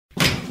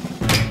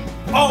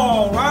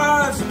All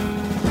rise.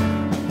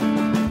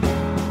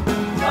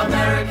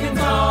 Americans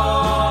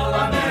all,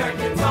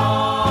 Americans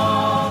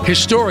all.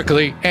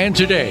 Historically and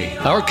today,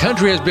 our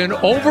country has been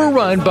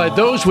overrun by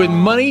those with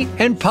money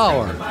and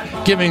power,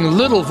 giving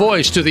little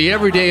voice to the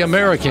everyday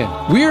American.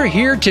 We're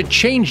here to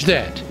change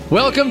that.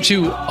 Welcome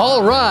to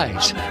All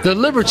Rise, the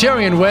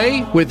Libertarian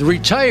Way with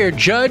retired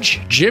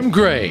Judge Jim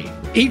Gray.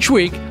 Each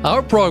week,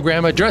 our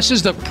program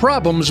addresses the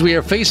problems we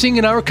are facing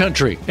in our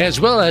country, as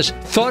well as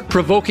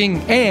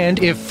thought-provoking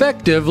and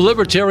effective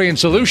libertarian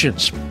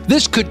solutions.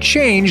 This could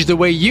change the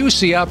way you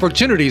see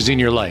opportunities in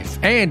your life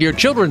and your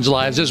children's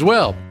lives as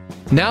well.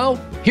 Now,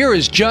 here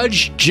is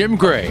Judge Jim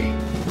Gray.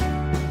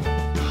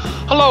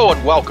 Hello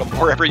and welcome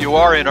wherever you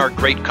are in our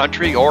great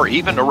country or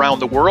even around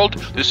the world.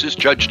 This is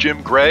Judge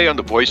Jim Gray on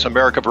the Voice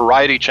America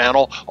Variety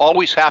Channel.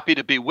 Always happy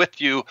to be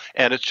with you,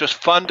 and it's just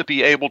fun to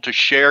be able to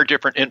share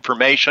different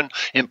information,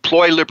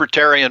 employ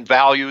libertarian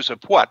values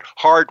of what?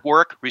 Hard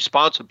work,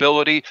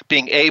 responsibility,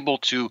 being able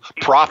to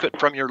profit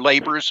from your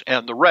labors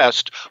and the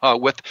rest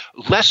with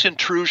less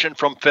intrusion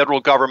from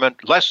federal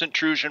government, less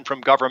intrusion from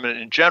government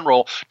in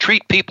general.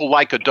 Treat people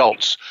like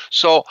adults.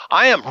 So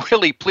I am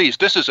really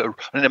pleased. This is an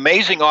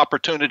amazing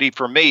opportunity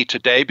for me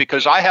today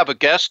because I have a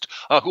guest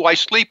who I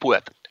sleep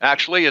with.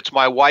 Actually, it's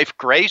my wife,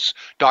 Grace,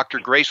 Dr.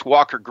 Grace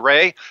Walker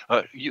Gray.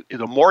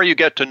 The more you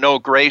get to know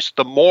Grace,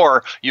 the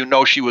more you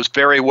know she was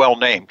very well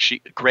named.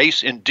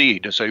 Grace,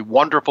 indeed, is a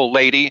wonderful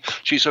lady.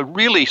 She's a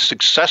really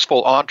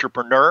successful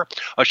entrepreneur.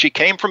 She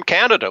came from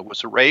Canada,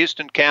 was raised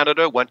in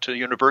Canada, went to the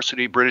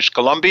University of British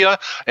Columbia,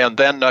 and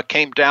then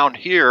came down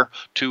here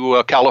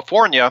to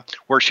California,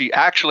 where she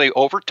actually,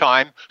 over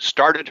time,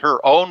 started her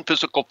own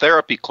physical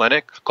therapy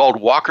clinic called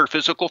Walker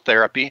Physical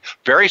Therapy.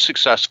 Very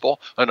successful,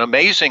 an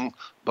amazing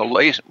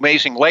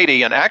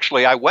lady, and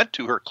actually I went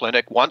to her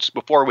clinic once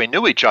before we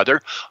knew each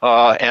other,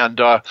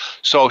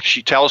 so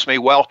she tells me,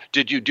 well,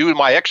 did you do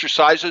my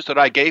exercises that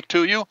I gave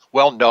to you?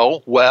 Well,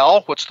 no.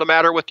 Well, what's the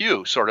matter with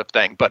you, sort of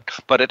thing.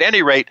 But at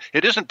any rate,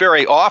 it isn't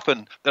very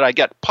often that I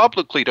get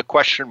publicly to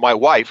question my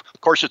wife. Of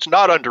course, it's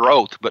not under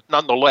oath, but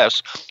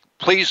nonetheless,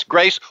 please,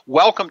 Grace,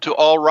 welcome to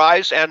All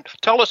Rise, and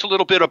tell us a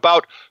little bit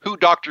about who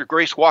Dr.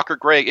 Grace Walker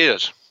Gray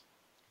is.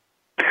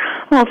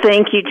 Well,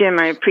 thank you, Jim.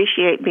 I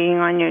appreciate being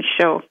on your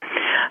show.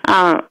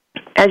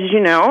 As you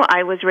know,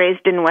 I was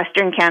raised in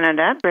Western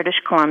Canada, British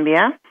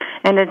Columbia,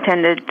 and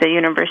attended the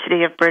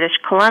University of British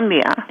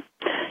Columbia.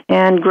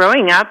 And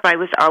growing up, I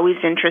was always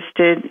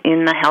interested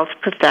in the health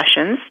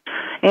professions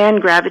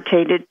and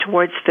gravitated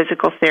towards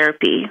physical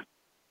therapy.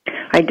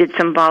 I did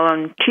some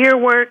volunteer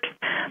work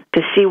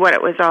to see what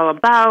it was all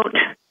about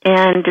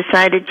and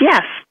decided,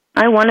 yes,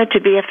 I wanted to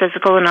be a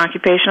physical and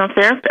occupational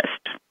therapist.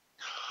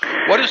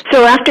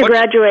 So after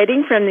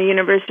graduating from the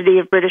University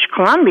of British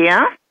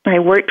Columbia, I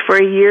worked for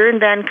a year in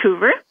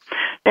Vancouver,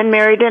 then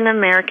married an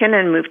American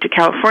and moved to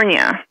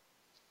California.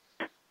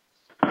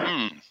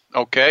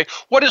 Okay.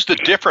 What is the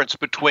difference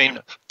between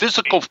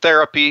physical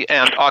therapy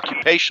and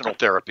occupational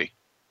therapy?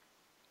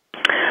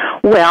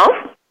 Well,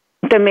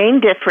 the main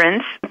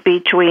difference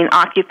between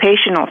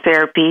occupational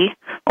therapy,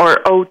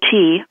 or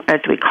OT as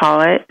we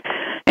call it,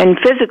 and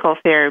physical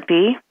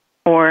therapy,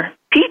 or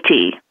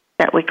PT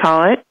that we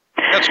call it,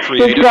 that's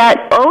creative, is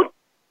that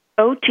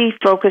OT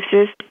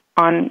focuses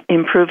on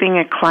improving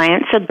a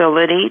client's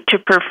ability to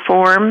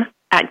perform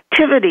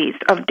activities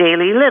of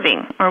daily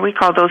living, or we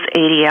call those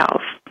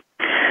ADLs.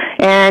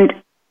 And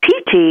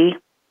PT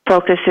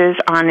focuses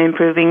on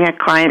improving a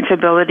client's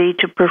ability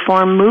to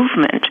perform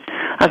movement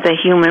of the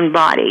human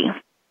body.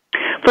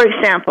 For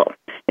example,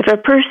 if a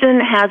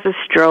person has a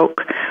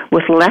stroke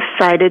with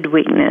left-sided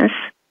weakness,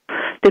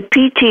 the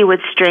PT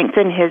would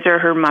strengthen his or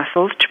her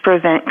muscles to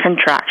prevent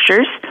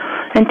contractures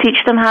and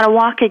teach them how to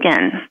walk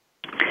again.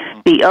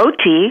 The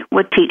OT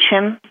would teach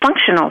him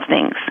functional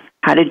things,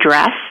 how to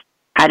dress,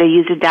 how to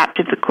use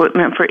adaptive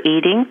equipment for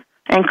eating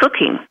and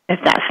cooking if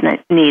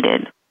that's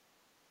needed.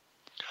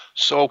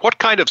 So what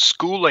kind of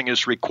schooling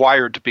is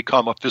required to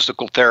become a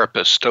physical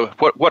therapist?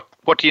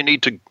 What do you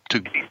need to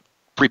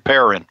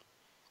prepare in?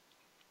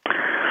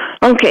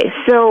 Okay,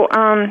 so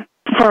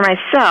for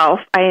myself,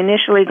 I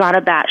initially got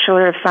a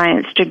Bachelor of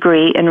Science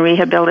degree in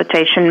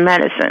Rehabilitation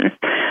Medicine.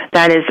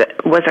 That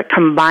was a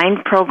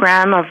combined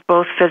program of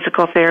both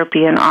physical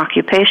therapy and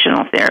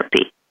occupational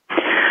therapy.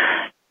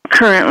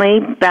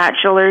 Currently,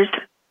 bachelor's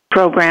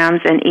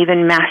programs and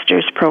even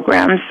master's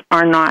programs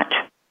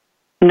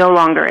no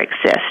longer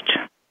exist.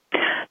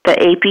 The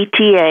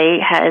APTA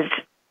has,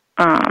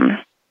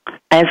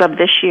 as of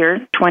this year,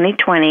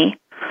 2020,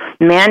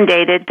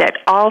 mandated that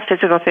all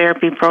physical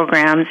therapy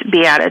programs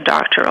be at a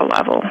doctoral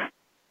level.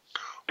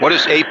 What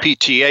does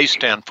APTA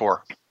stand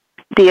for?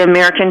 The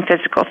American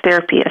Physical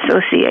Therapy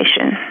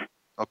Association.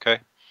 Okay.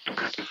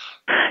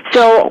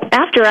 So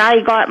after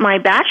I got my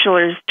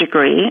bachelor's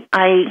degree,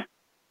 I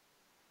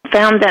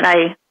found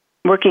that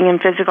working in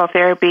physical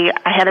therapy,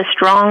 I had a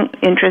strong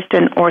interest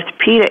in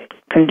orthopedic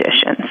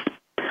conditions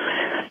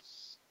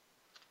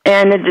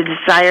and a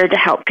desire to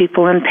help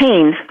people in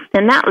pain.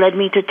 And that led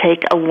me to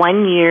take a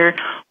 1-year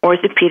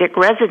orthopedic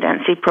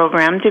residency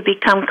program to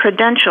become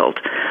credentialed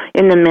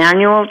in the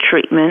manual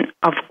treatment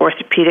of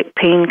orthopedic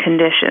pain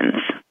conditions.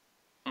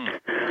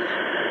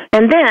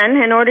 And then,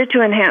 in order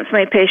to enhance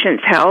my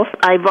patients' health,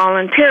 I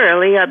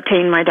voluntarily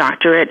obtained my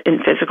doctorate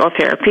in physical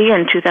therapy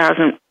in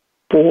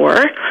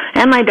 2004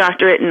 and my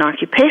doctorate in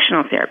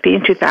occupational therapy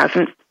in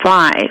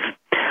 2005.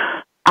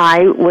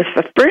 I was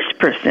the first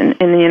person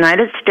in the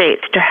United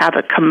States to have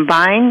a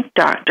combined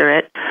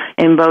doctorate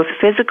in both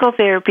physical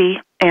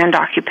therapy and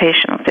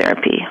occupational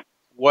therapy.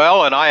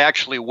 Well, and I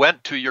actually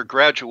went to your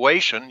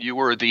graduation. You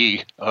were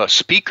the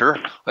speaker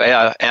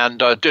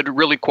and did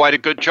really quite a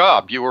good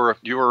job. You were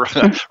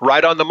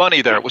right on the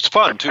money there. It was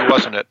fun too,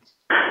 wasn't it?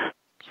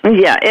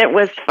 Yeah, it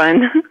was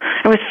fun.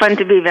 It was fun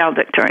to be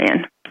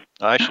valedictorian.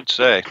 I should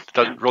say. It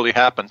doesn't really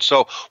happen.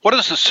 So what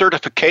is the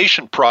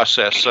certification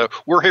process?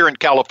 We're here in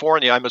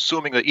California. I'm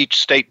assuming that each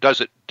state does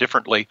it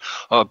differently.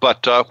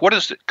 But what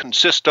does it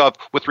consist of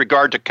with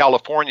regard to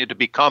California to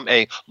become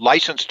a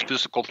licensed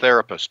physical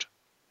therapist?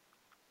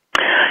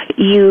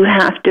 You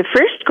have to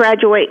first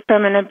graduate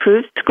from an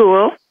approved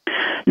school,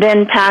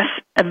 then pass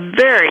a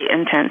very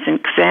intense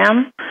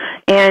exam,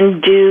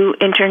 and do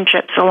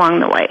internships along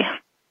the way.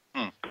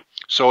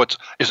 So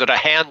is it a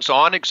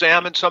hands-on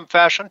exam in some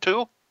fashion,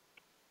 too?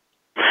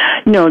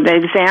 No, the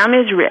exam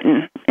is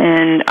written,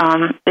 and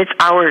it's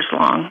hours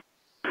long.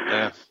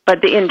 Yeah.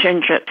 But the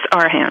internships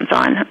are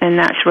hands-on, and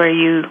that's where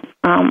you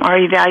are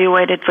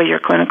evaluated for your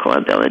clinical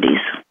abilities.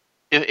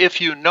 If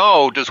you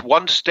know, does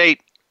one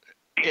state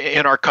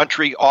in our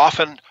country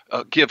often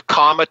give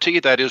comity,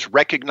 that is,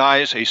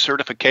 recognize a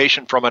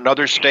certification from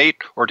another state,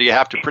 or do you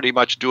have to pretty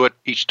much do it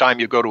each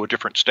time you go to a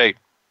different state?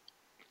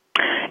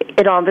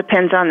 It all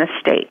depends on the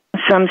state.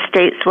 Some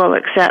states will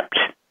accept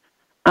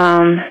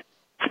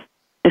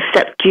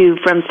you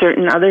from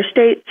certain other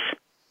states.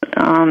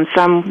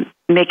 Some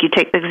make you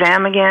take the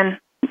exam again.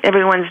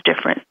 Everyone's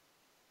different.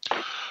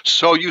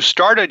 So you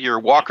started your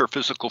Walker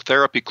Physical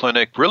Therapy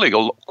Clinic really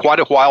quite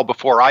a while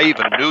before I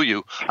even knew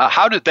you.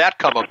 How did that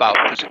come about?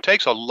 Because it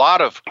takes a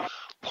lot of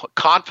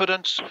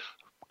confidence,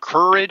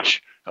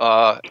 courage,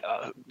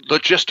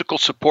 logistical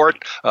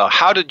support.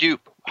 How did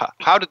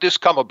this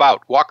come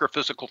about, Walker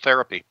Physical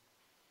Therapy?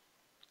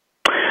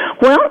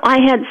 Well, I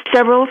had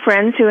several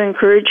friends who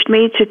encouraged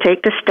me to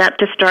take the step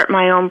to start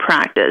my own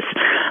practice.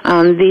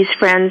 These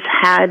friends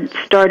had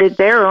started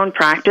their own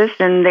practice,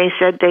 and they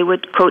said they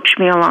would coach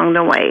me along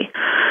the way.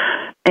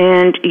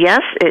 And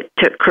yes, it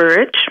took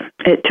courage,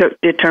 it took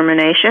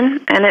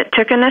determination, and it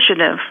took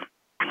initiative.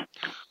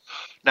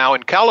 Now,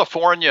 in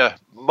California,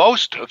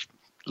 at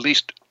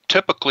least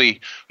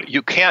typically,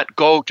 you can't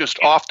go just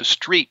off the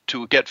street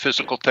to get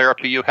physical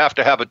therapy. You have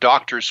to have a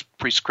doctor's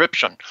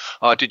prescription.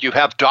 Did you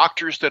have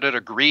doctors that had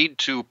agreed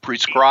to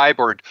prescribe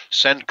or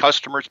send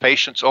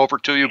patients over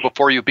to you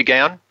before you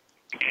began?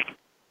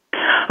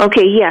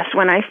 Okay, yes.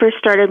 When I first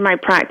started my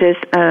practice,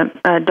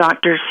 a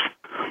doctor's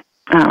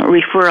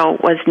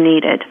referral was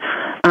needed.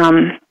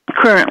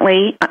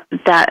 Currently,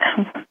 that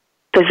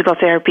physical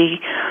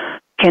therapy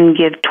can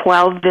give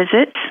 12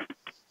 visits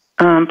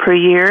per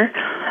year,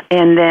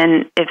 and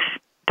then if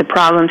the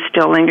problem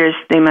still lingers,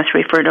 they must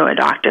refer to a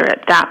doctor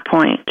at that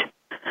point.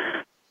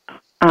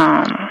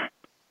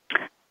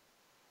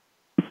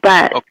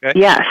 But okay.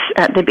 Yes,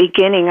 at the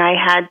beginning, I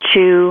had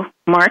to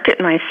market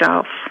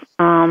myself.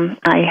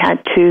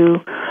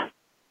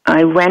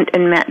 I went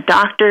and met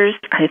doctors.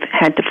 I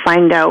had to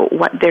find out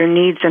what their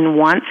needs and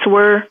wants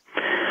were,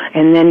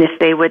 and then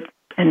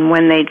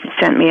when they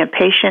sent me a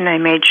patient, I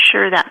made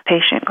sure that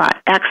patient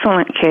got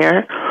excellent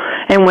care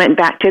and went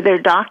back to their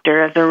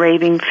doctor as a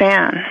raving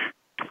fan.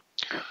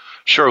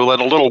 Sure,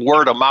 well, a little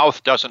word of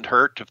mouth doesn't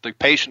hurt. If the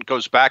patient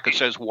goes back and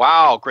says,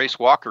 wow, Grace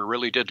Walker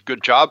really did a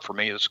good job for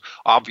me, it's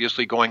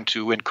obviously going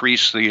to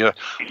increase the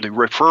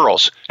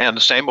referrals. And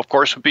the same, of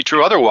course, would be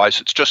true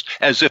otherwise. It's just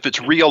as if it's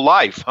real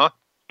life, huh?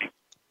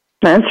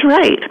 That's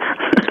right.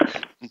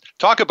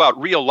 Talk about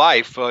real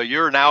life.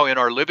 You're now in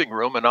our living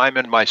room, and I'm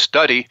in my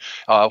study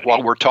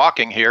while we're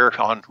talking here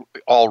on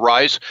All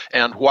Rise.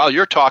 And while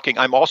you're talking,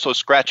 I'm also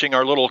scratching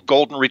our little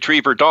golden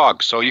retriever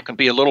dog, so you can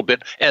be a little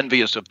bit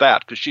envious of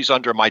that because she's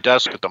under my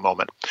desk at the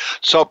moment.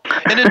 So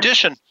in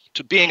addition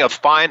to being a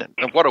fine,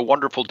 and what a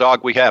wonderful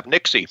dog we have,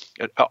 Nixie,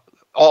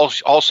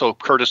 also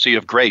courtesy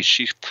of Grace.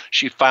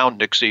 She found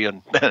Nixie,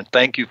 and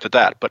thank you for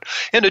that. But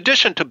in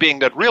addition to being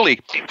that really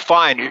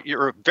fine,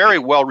 you're a very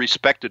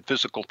well-respected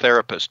physical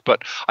therapist.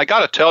 But I got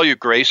to tell you,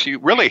 Grace, you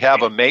really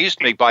have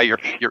amazed me by your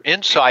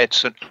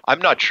insights, and I'm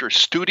not sure,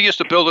 studious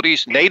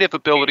abilities, native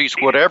abilities,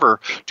 whatever,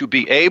 to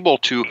be able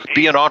to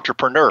be an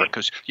entrepreneur,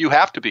 because you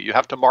have to be. You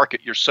have to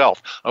market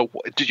yourself.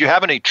 Did you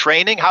have any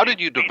training? How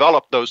did you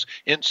develop those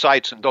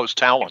insights and those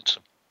talents?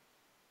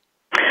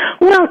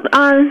 Well,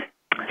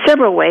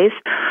 several ways.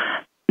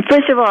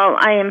 First of all,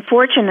 I am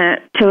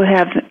fortunate to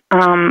have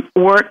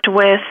worked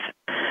with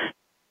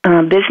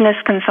business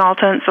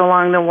consultants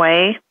along the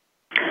way.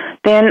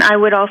 Then I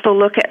would also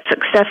look at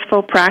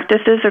successful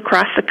practices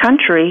across the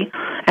country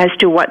as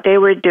to what they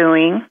were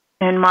doing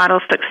and model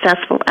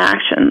successful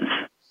actions.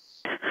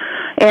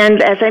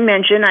 And as I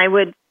mentioned, I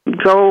would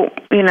go,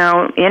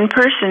 in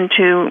person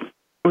to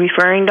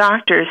referring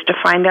doctors to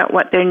find out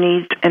what their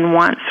needs and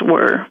wants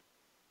were.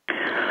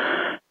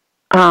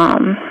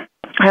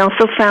 I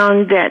also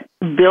found that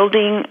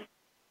building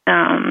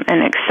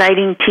an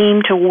exciting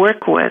team to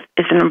work with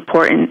is an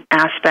important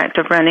aspect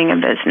of running a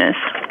business.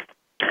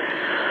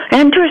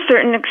 And to a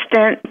certain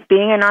extent,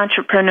 being an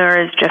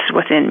entrepreneur is just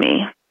within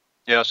me.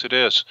 Yes, it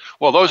is.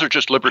 Well, those are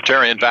just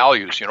libertarian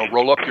values.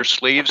 Roll up your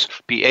sleeves,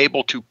 be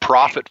able to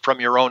profit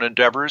from your own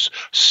endeavors,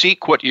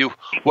 seek what you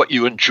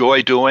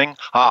enjoy doing.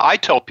 I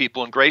tell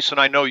people, and Grace, and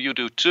I know you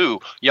do too,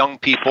 young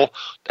people,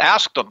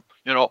 ask them,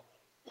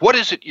 what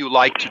is it you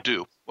like to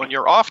do? When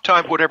you're off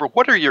time, whatever,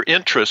 what are your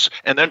interests?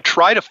 And then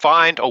try to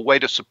find a way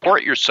to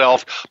support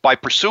yourself by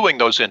pursuing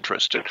those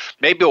interests.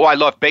 Maybe, I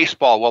love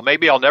baseball. Well,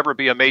 maybe I'll never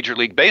be a Major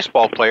League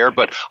Baseball player,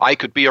 but I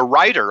could be a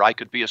writer. I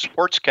could be a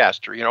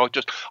sportscaster.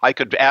 I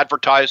could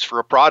advertise for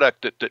a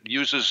product that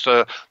uses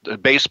the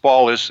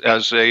baseball as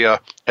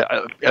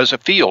a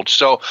field.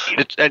 So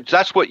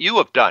that's what you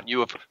have done. You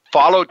have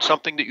followed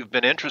something that you've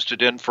been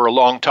interested in for a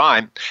long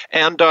time.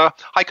 And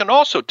I can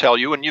also tell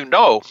you, and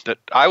that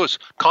I was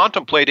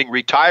contemplating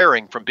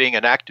retiring from being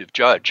an active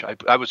judge.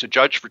 I was a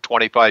judge for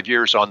 25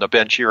 years on the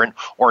bench here in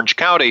Orange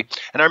County.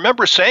 And I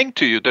remember saying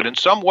to you that in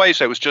some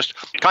ways I was just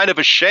kind of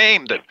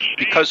ashamed that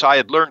because I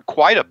had learned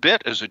quite a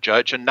bit as a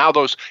judge and now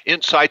those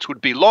insights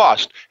would be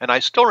lost. And I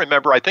still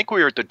remember, I think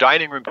we were at the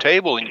dining room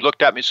table and you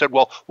looked at me and said,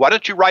 well, why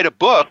don't you write a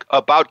book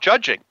about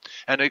judging?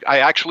 And I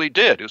actually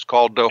did. It was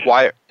called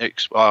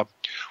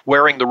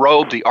Wearing the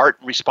Robe, the Art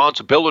and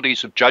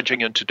Responsibilities of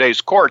Judging in Today's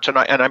Courts, and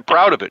I'm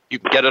proud of it. You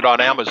can get it on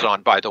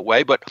Amazon, by the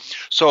way. But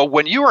so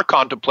when you were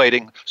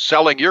contemplating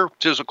selling your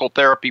physical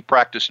therapy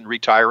practice and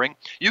retiring,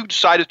 you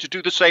decided to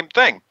do the same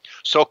thing.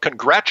 So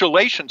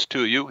congratulations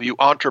to you, you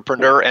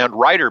entrepreneur and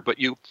writer, but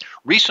you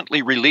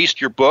recently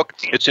released your book.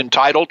 It's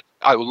entitled,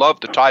 I love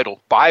the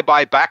title, Bye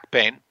Bye Back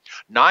Pain,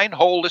 9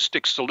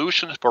 Holistic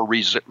Solutions for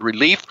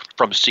Relief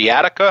from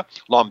Sciatica,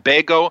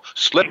 Lumbago,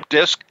 Slip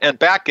Disc, and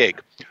Backache.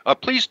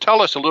 Please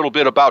tell us a little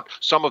bit about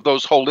some of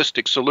those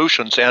holistic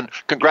solutions, and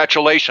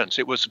congratulations.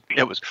 It was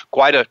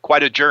quite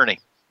a journey.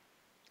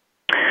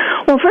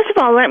 Well, first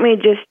of all, let me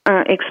just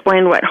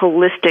explain what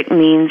holistic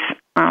means.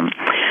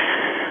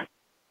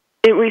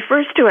 It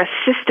refers to a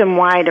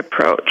system-wide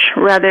approach,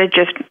 rather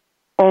just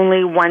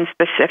only one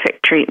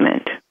specific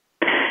treatment.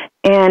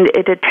 And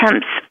it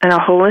attempts, a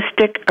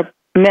holistic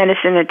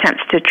medicine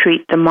attempts to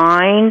treat the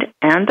mind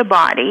and the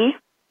body,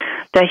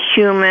 the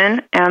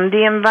human and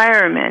the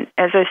environment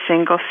as a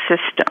single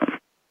system.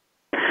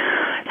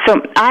 So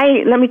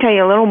let me tell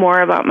you a little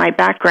more about my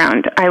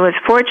background. I was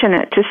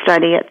fortunate to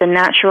study at the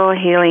Natural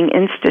Healing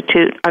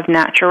Institute of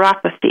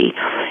Naturopathy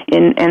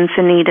in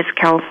Encinitas,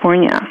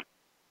 California.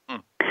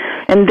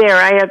 And there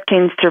I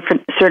obtained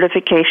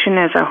certification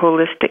as a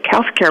holistic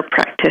healthcare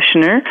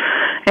practitioner,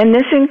 and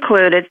this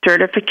included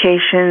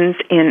certifications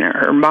in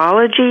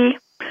herbology,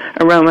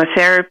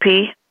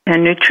 aromatherapy,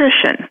 and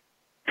nutrition.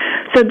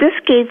 So this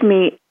gave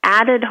me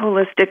added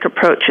holistic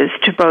approaches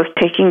to both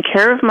taking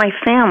care of my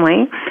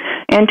family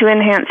and to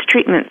enhance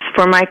treatments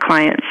for my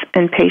clients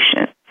and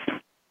patients.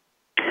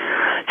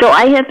 So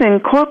I have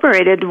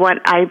incorporated what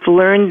I've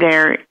learned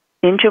there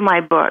into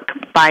my book,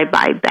 Bye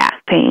Bye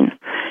Back Pain,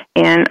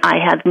 and I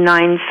have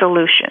 9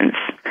 solutions.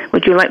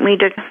 Would you like me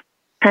to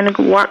kind of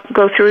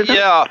go through them?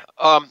 Yeah,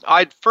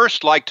 I'd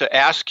first like to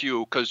ask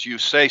you, because you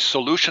say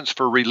solutions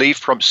for relief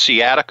from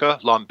sciatica,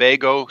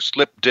 lumbago,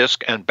 slip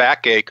disc, and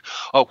backache.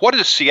 What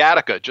is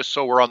sciatica, just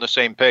so we're on the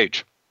same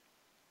page?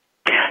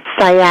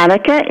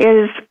 Sciatica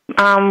is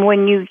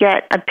when you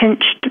get a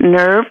pinched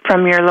nerve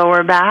from your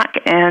lower back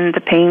and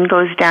the pain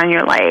goes down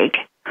your leg.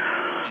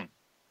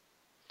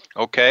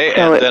 Okay.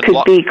 So it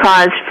could be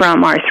caused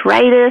from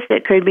arthritis.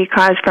 It could be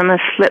caused from a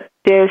slip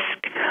disc.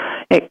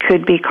 It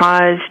could be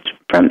caused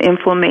from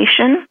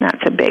inflammation.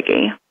 That's a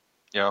biggie.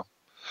 Yeah.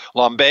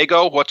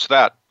 Lumbago, what's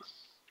that?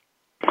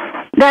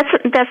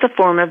 That's a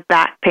form of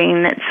back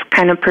pain that's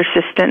kind of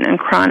persistent and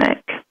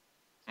chronic.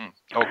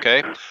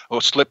 Okay. Well,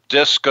 slip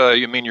disc,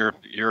 you mean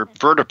your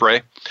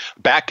vertebrae.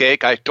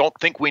 Backache, I don't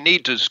think we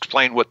need to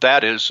explain what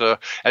that is.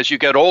 As you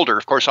get older,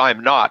 of course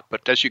I'm not,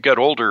 but as you get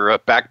older,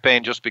 back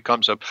pain just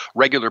becomes a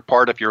regular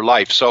part of your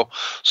life. So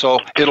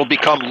it'll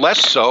become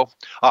less so.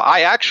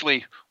 I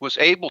actually was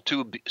able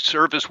to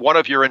serve as one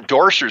of your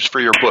endorsers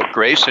for your book,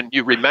 Grace, and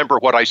you remember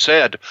what I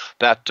said,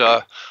 that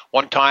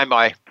one time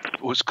I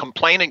was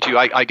complaining to you.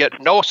 I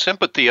get no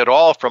sympathy at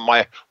all from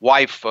my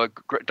wife,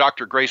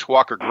 Dr. Grace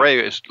Walker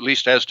Gray, at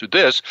least as to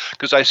this,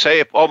 because I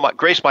say,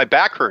 Grace, my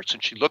back hurts.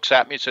 And she looks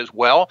at me and says,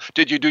 well,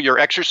 did you do your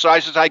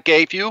exercises I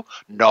gave you?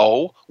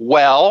 No.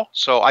 Well,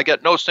 so I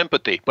get no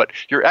sympathy. But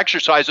your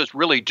exercises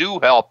really do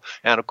help.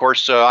 And, of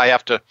course, I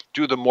have to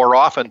do them more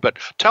often. But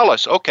tell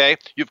us, okay,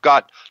 you've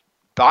got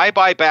Bye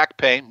Bye Back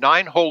Pain,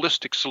 9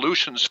 holistic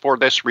solutions for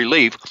this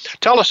relief.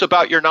 Tell us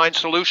about your 9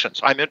 solutions.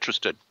 I'm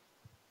interested.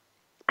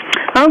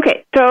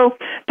 Okay, so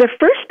the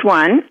first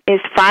one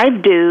is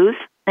 5 do's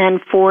and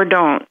 4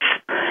 don'ts.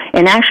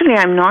 And actually,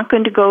 I'm not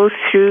going to go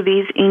through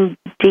these in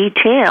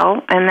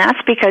detail, and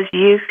that's because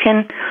you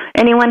can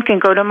anyone can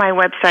go to my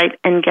website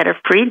and get a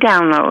free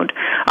download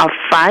of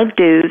 5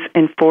 do's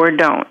and 4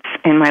 don'ts.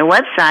 And my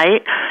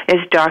website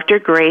is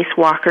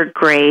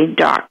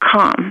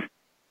drgracewalkergray.com.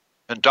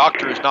 And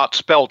doctor is not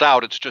spelled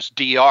out. It's just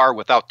DR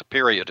without the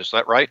period. Is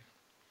that right?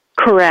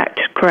 Correct.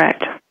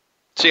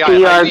 See,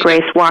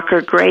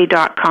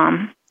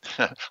 drgracewalkergray.com.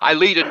 I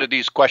lead into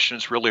these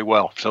questions really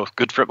well. So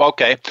good for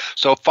okay.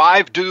 So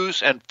 5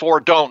 do's and 4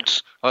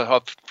 don'ts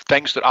of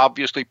things that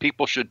obviously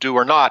people should do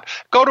or not.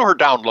 Go to her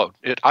download.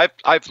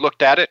 I've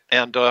looked at it,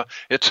 and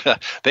it's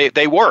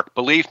they work.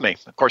 Believe me.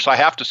 Of course, I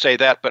have to say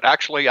that, but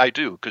actually I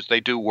do, because they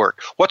do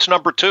work. What's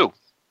number 2?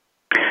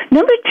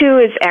 Number 2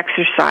 is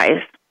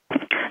exercise.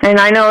 And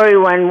I know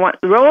everyone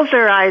rolls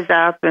their eyes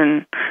up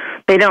and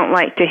they don't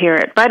like to hear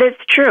it, but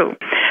it's true.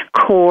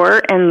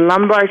 Core and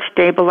lumbar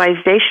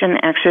stabilization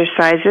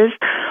exercises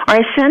are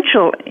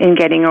essential in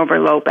getting over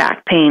low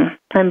back pain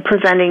and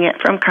preventing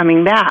it from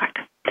coming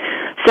back.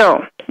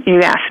 So,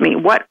 you ask me,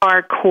 what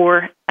are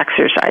core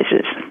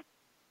exercises?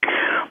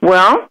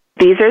 Well,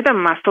 these are the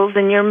muscles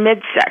in your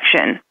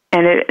midsection,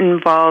 and it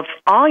involves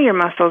all your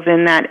muscles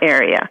in that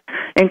area,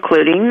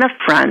 including the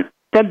front,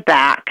 the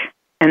back,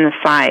 and the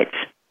sides.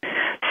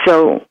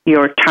 So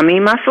your tummy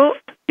muscles,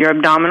 your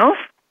abdominals,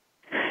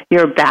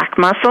 your back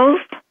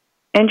muscles,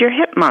 and your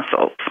hip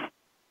muscles.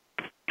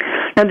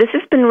 Now, this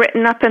has been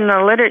written up in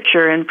the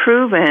literature and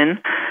proven,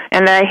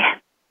 and I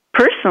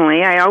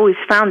always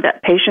found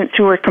that patients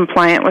who were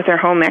compliant with their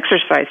home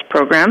exercise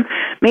program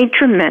made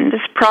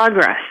tremendous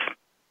progress.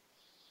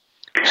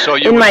 So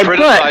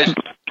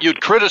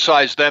you'd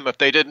criticize them if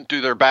they didn't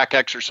do their back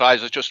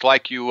exercises, just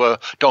like you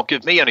don't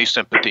give me any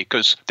sympathy,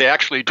 because they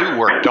actually do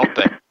work, don't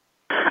they?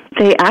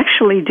 They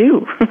actually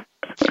do.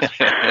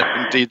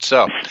 Indeed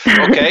so.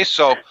 Okay,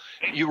 so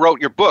you wrote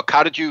your book.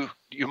 How did you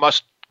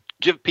must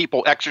give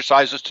people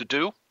exercises to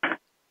do?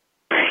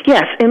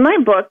 Yes, in my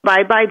book,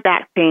 Bye Bye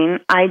Back Pain,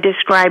 I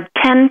describe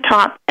 10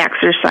 top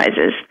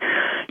exercises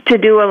to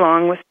do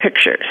along with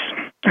pictures.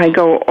 I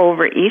go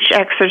over each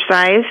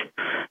exercise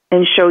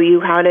and show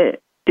you how to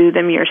do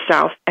them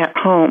yourself at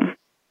home.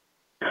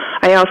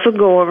 I also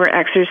go over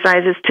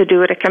exercises to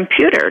do at a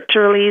computer to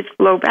relieve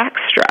low back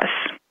stress.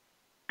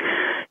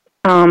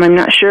 I'm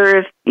not sure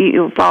if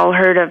you've all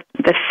heard of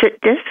the sit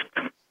disc.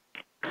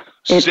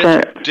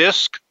 Sit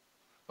disc?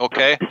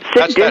 Okay.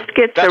 Sit disc,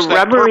 it's a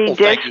rubbery disc.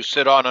 Thing you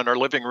sit on our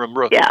living room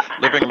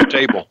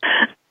table.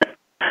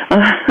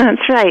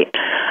 That's right.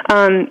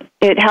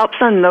 It helps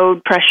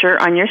unload pressure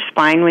on your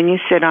spine when you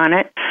sit on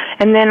it.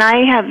 And then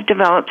I have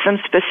developed some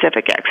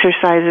specific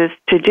exercises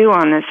to do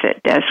on the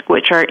sit disc,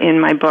 which are in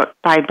my book,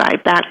 Bye Bye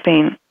Back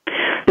Pain.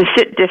 The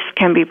sit disc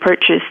can be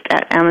purchased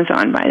at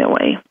Amazon, by the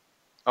way.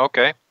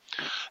 Okay.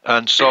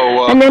 And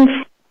so,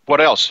 what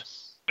else?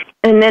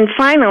 And then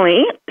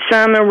finally,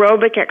 some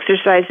aerobic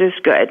exercise is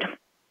good.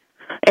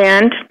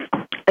 And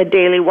a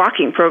daily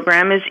walking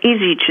program is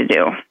easy to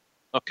do.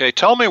 Okay,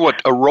 tell me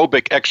what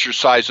aerobic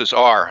exercises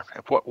are.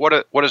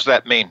 What does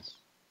that mean?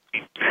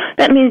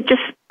 That means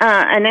just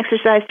an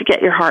exercise to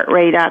get your heart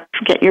rate up,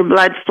 get your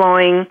blood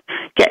flowing,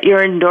 get your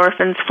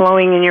endorphins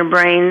flowing in your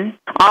brain,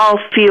 all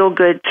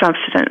feel-good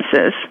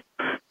substances.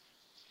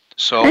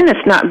 And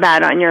it's not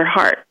bad on your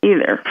heart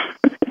either.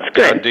 It's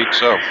good. Indeed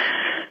so.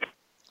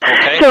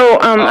 Okay. So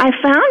I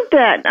found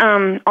that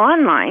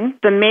online,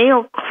 the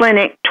Mayo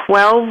Clinic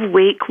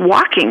 12-week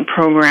walking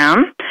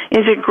program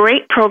is a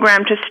great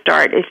program to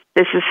start if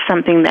this is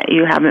something that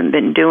you haven't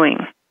been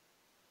doing.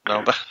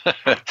 No,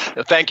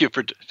 thank you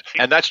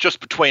and that's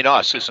just between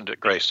us, isn't it,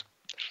 Grace?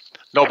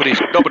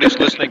 Nobody's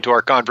listening to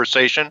our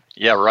conversation.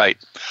 Yeah, right.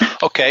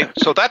 Okay,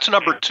 so that's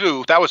number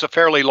 2. That was a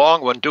fairly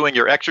long one, doing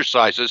your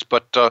exercises,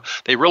 but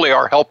they really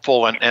are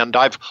helpful. And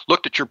I've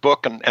looked at your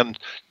book, and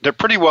they're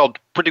pretty well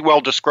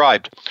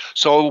described.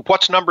 So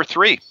what's number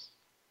 3?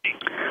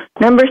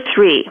 Number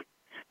 3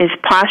 is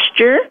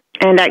posture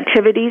and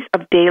activities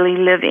of daily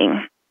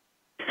living.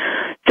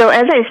 So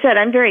as I said,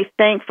 I'm very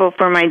thankful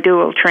for my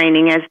dual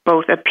training as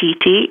both a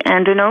PT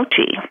and an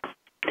OT.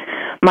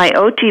 My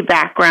OT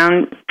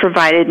background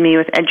provided me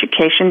with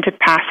education to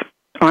pass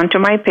on to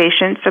my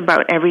patients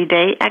about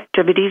everyday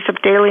activities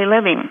of daily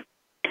living.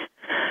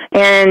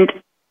 And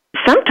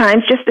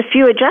sometimes just a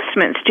few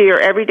adjustments to your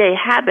everyday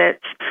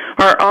habits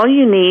are all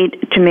you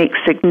need to make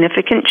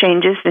significant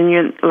changes in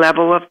your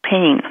level of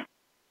pain.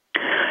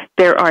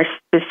 There are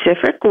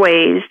specific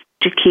ways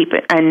to keep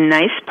a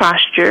nice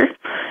posture,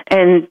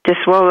 and this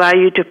will allow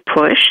you to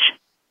push,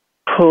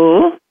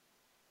 pull,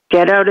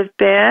 get out of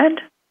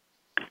bed,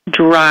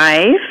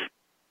 drive,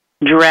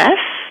 dress,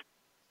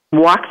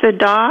 walk the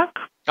dog.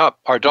 Oh,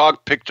 our dog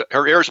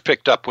her ears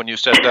picked up when you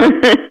said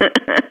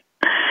that.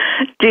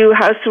 Do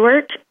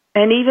housework,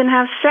 and even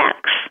have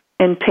sex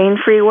in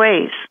pain-free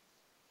ways.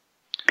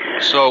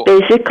 So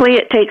basically,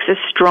 it takes a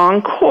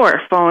strong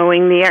core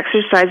following the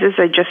exercises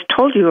I just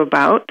told you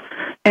about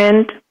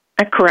and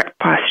a correct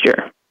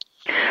posture.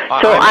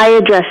 So I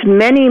address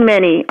many,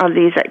 many of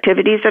these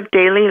activities of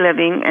daily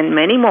living and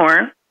many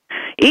more,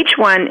 each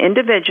one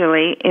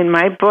individually in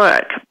my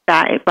book,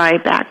 Bye Bye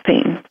Back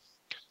Pain.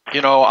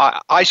 You know,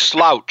 I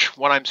slouch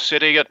when I'm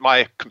sitting at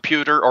my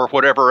computer or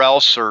whatever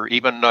else, or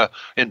even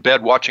in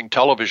bed watching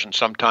television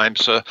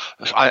sometimes.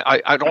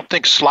 I don't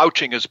think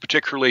slouching is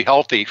particularly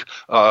healthy.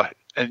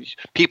 And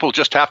people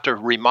just have to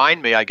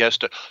remind me, I guess,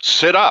 to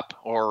sit up.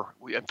 Or,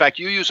 in fact,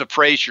 you use a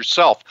phrase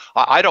yourself.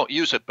 I don't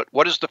use it, but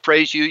what is the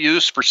phrase you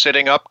use for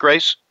sitting up,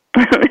 Grace?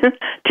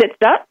 Tits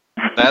up.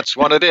 That's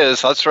what it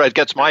is. That's right. It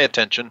gets my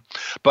attention.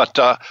 But,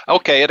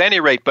 okay, at any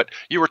rate, but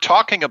you were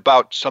talking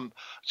about some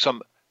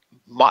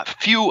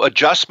few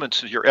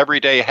adjustments to your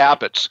everyday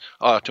habits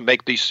to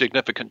make these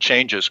significant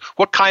changes.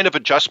 What kind of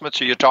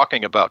adjustments are you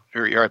talking about,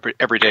 your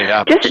everyday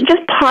habits?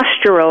 Just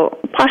postural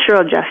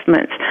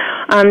adjustments.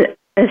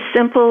 A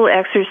simple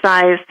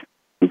exercise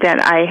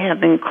that I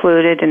have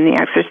included in the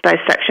exercise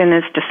section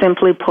is to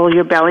simply pull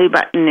your belly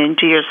button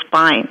into your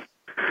spine.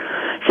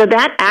 So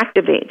that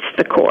activates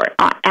the core,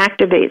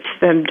 activates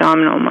the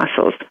abdominal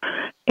muscles.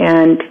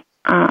 And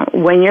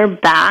when your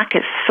back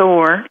is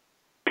sore,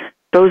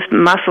 those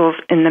muscles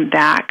in the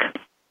back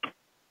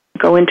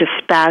go into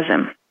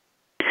spasm.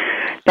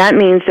 That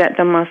means that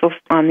the muscles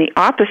on the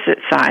opposite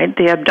side,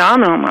 the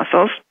abdominal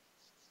muscles,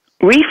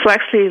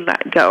 reflexively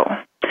let go.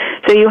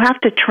 So you have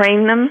to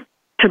train them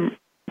to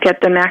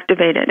get them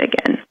activated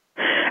again.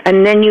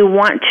 And then you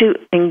want to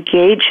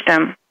engage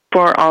them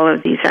for all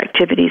of these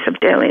activities of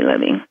daily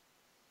living.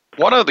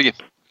 One of the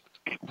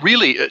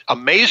really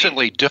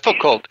amazingly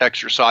difficult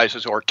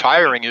exercises or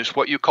tiring is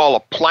what you call a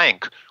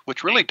plank,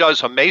 which really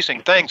does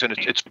amazing things. And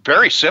it's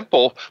very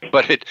simple,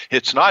 but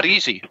it's not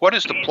easy. What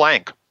is the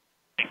plank?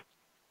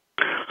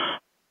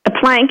 A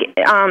plank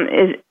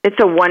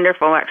it's a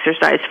wonderful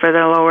exercise for the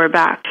lower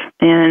back.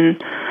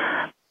 And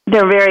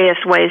there are various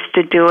ways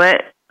to do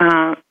it.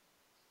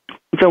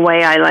 The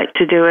way I like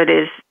to do it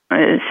is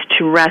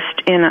to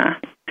rest in a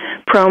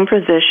prone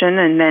position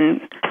and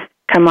then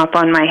come up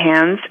on my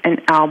hands and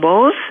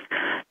elbows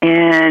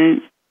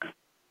and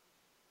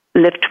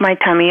lift my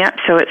tummy up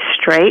so it's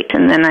straight,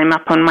 and then I'm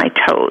up on my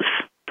toes.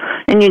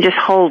 And you just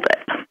hold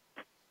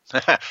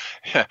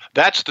it.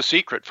 That's the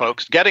secret,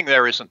 folks. Getting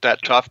there isn't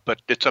that tough,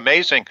 but it's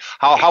amazing.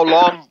 How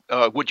long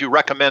would you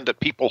recommend that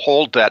people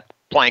hold that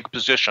plank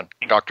position,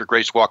 Dr.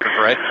 Grace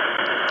Walker-Gray?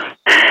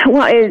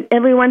 Well,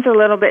 everyone's a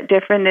little bit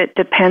different. It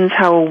depends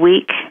how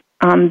weak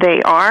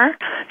they are.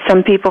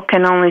 Some people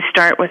can only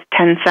start with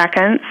 10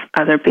 seconds.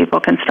 Other people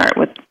can start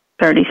with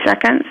 30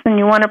 seconds. And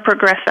you want to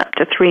progress up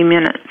to 3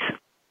 minutes.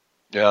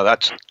 Yeah,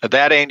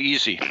 that ain't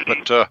easy.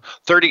 But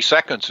 30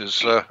 seconds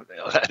is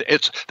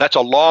that's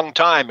a long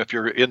time if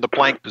you're in the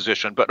plank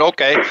position. But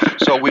okay,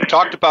 so we've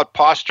talked about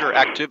posture,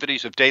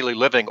 activities of daily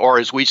living, or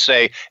as we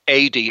say,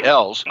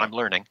 ADLs. I'm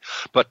learning.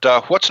 But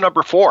what's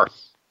number 4?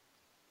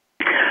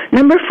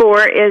 Number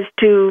 4 is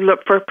to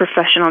look for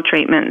professional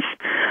treatments,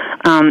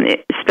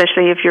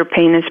 especially if your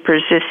pain is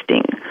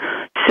persisting.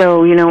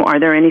 So, are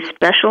there any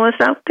specialists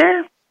out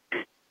there?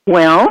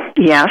 Well,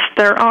 yes,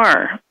 there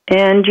are,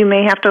 and you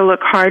may have to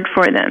look hard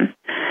for them.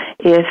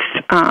 If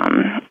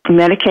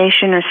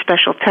medication or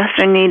special tests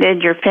are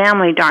needed, your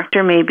family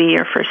doctor may be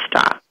your first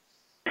stop.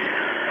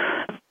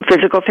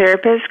 Physical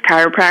therapists,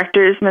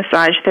 chiropractors,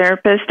 massage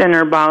therapists, and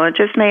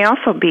herbologists may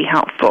also be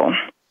helpful.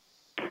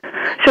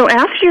 So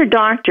ask your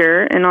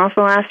doctor and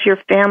also ask your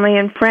family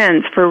and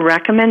friends for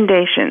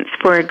recommendations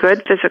for a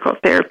good physical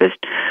therapist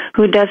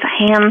who does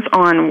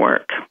hands-on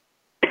work,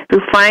 who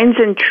finds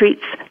and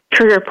treats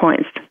trigger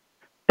points,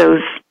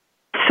 those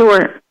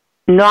sore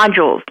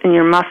nodules in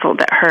your muscle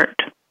that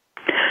hurt.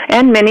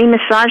 And many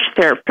massage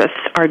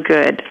therapists are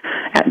good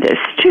at this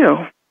too.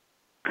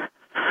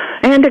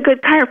 And a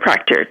good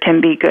chiropractor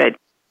can be good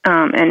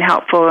and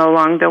helpful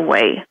along the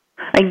way.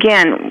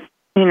 Again,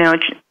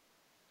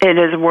 it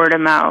is word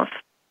of mouth.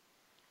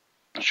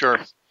 Sure.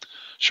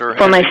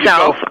 For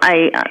myself,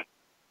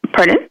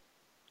 pardon?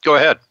 Go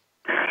ahead.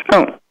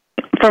 Oh,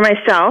 for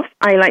myself,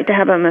 I like to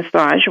have a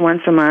massage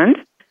once a month,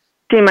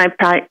 see my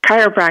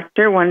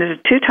chiropractor 1 to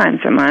 2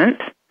 times a month,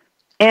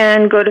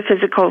 and go to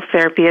physical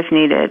therapy as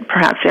needed,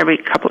 perhaps every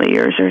couple of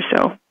years or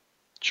so.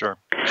 Sure.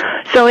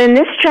 So in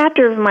this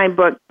chapter of my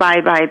book,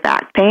 Bye Bye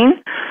Back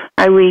Pain,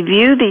 I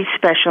review these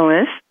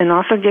specialists and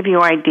also give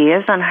you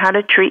ideas on how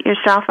to treat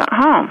yourself at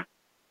home.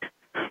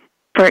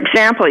 For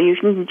example, you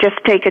can just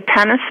take a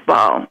tennis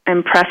ball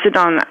and press it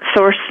on that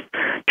source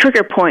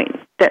trigger point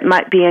that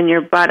might be in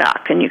your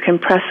buttock, and you can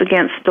press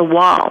against the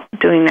wall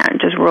doing that and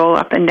just roll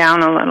up and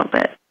down a little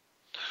bit.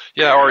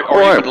 Yeah, or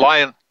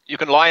you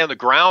can lie on the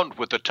ground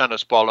with a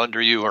tennis ball under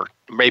you, or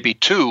maybe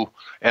 2,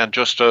 and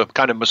just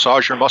kind of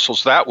massage your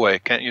muscles that way.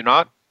 Can't you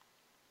not?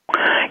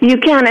 You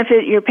can if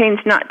your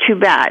pain's not too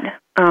bad.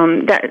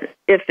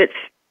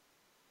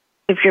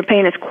 If your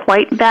pain is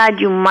quite bad,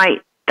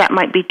 that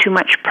might be too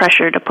much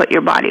pressure to put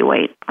your body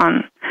weight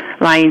on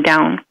lying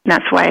down.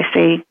 That's why I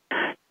say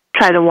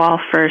try the wall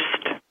first.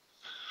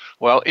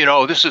 Well,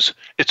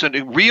 it's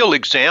a real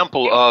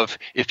example of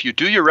if you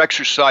do your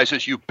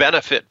exercises, you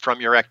benefit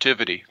from your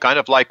activity, kind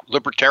of like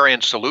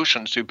Libertarian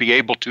Solutions, to be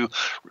able to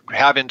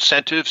have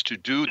incentives to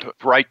do the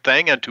right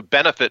thing and to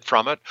benefit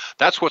from it.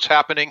 That's what's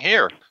happening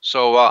here.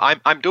 So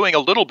I'm doing a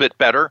little bit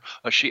better.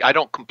 I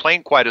don't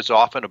complain quite as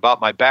often about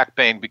my back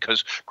pain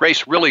because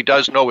Grace really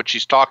does know what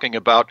she's talking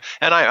about,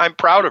 and I'm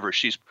proud of her.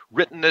 She's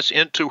written this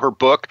into her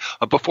book.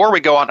 Before we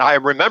go on, I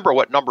remember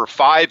what number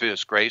 5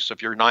 is, Grace,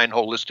 of your 9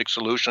 holistic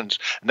solutions,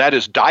 and that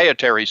is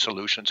dietary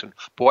solutions. And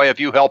boy, have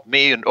you helped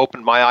me and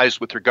opened my eyes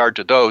with regard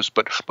to those.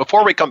 But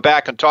before we come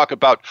back and talk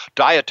about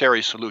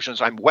dietary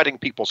solutions, I'm whetting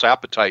people's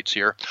appetites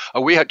here.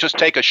 We just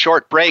take a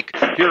short break,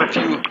 hear a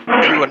few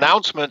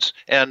announcements,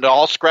 and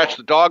I'll scratch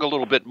the dog a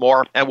little bit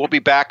more, and we'll be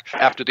back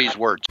after these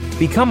words.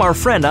 Become our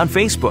friend on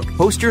Facebook.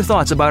 Post your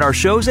thoughts about our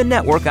shows and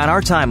network on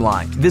our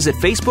timeline. Visit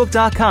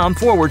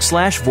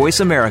facebook.com/Voice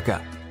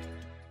America.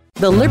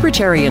 The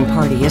Libertarian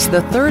Party is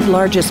the third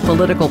largest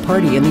political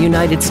party in the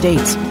United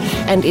States,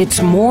 and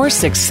it's more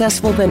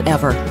successful than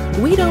ever.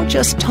 We don't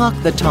just talk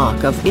the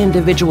talk of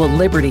individual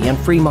liberty and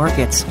free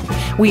markets.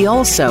 We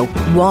also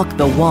walk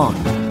the walk.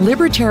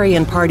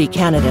 Libertarian Party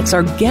candidates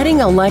are getting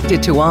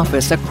elected to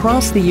office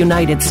across the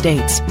United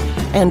States,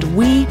 and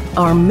we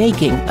are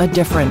making a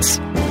difference.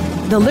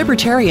 The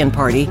Libertarian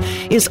Party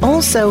is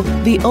also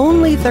the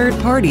only third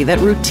party that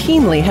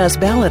routinely has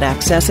ballot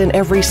access in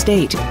every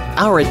state.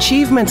 Our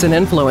achievements and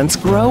influence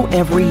grow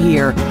every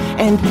year,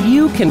 and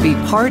you can be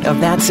part of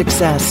that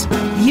success.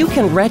 You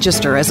can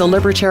register as a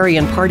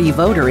Libertarian Party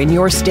voter in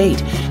your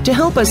state to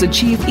help us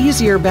achieve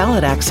easier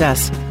ballot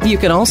access. You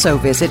can also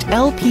visit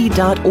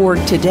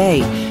lp.org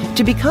today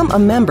to become a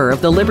member of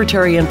the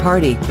Libertarian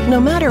Party,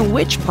 no matter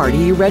which party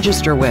you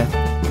register with.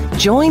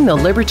 Join the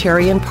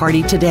Libertarian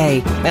Party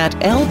today at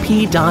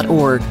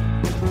lp.org.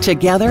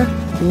 Together,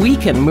 we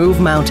can move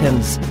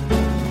mountains.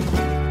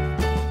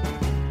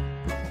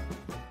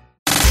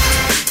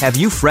 Have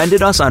you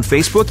friended us on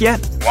Facebook yet?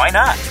 Why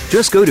not?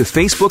 Just go to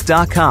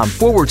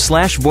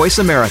facebook.com/Voice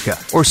America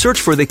or search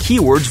for the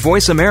keywords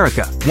Voice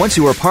America. Once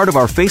you are part of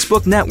our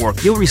Facebook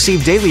network, you'll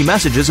receive daily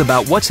messages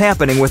about what's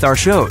happening with our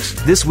shows,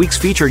 this week's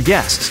featured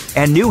guests,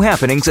 and new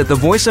happenings at the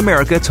Voice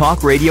America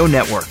Talk Radio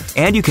Network.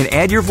 And you can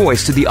add your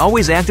voice to the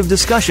always active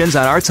discussions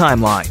on our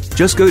timeline.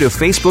 Just go to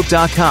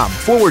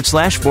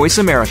facebook.com/Voice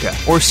America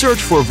or search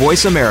for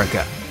Voice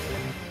America.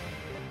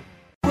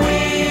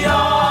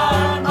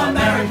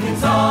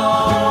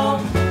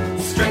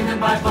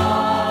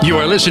 You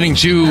are listening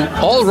to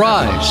All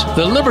Rise,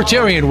 the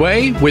Libertarian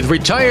Way with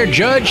retired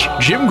Judge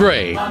Jim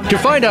Gray. To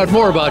find out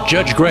more about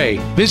Judge Gray,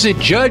 visit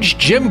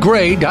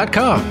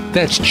JudgeJimGray.com.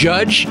 That's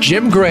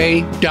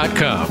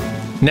JudgeJimGray.com.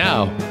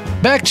 Now,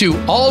 back to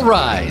All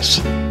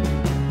Rise.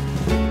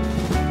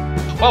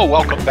 Well,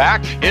 welcome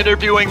back.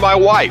 Interviewing my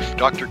wife,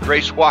 Dr.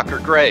 Grace Walker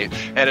Gray.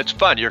 And it's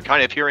fun. You're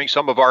kind of hearing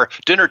some of our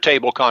dinner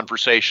table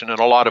conversation in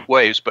a lot of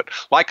ways. But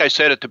like I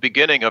said at the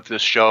beginning of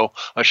this show,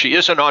 she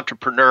is an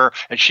entrepreneur,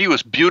 and she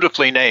was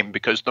beautifully named,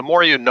 because the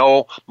more you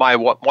know my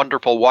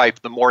wonderful wife,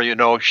 the more you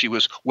know she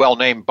was well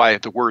named by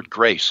the word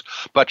grace.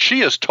 But she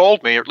has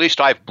told me, or at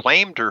least I've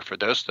blamed her for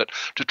this, that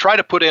to try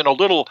to put in a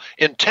little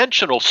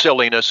intentional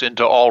silliness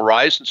into All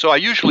Rise. And so I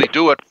usually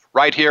do it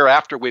right here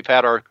after we've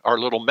had our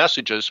little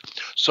messages.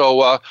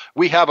 So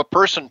we have a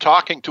person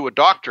talking to a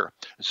doctor.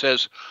 It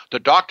says, the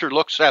doctor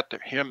looks at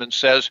him and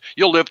says,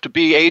 "You'll live to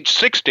be age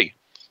 60.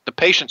 The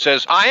patient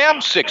says, "I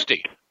am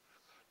 60.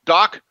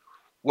 Doc,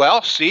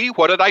 well, see,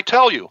 what did I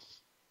tell you?"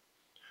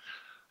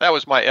 That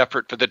was my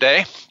effort for the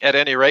day. At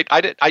any rate,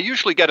 I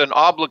usually get an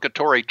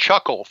obligatory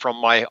chuckle from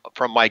my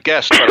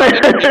guest, but I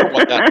didn't get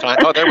one that time.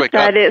 Oh, there we go.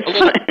 That is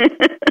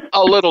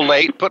a little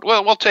late, but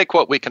we'll take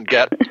what we can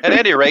get. At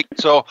any rate,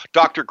 so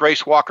Dr.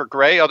 Grace Walker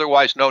Gray,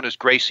 otherwise known as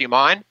Gracie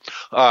Mine,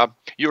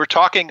 you were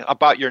talking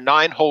about your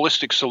 9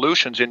 holistic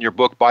solutions in your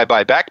book, Bye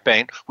Bye Back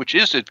Pain, which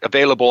is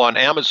available on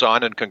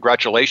Amazon, and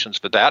congratulations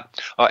for that,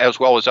 as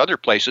well as other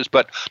places.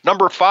 But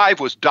number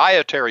 5 was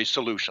dietary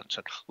solutions.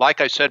 And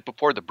like I said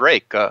before the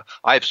break,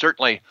 I've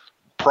certainly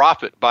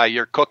profit by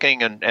your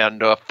cooking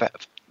and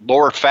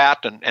lower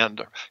fat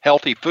and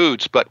healthy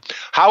foods, but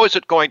how is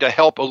it going to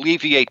help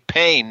alleviate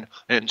pain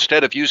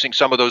instead of using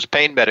some of those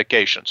pain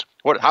medications?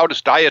 How does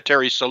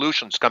dietary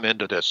solutions come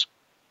into this?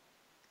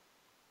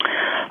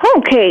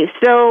 Okay,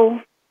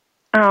 so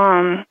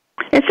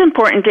it's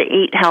important to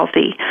eat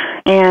healthy.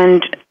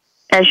 And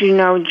as you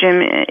know,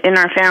 Jim, in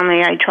our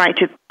family, I try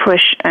to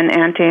push an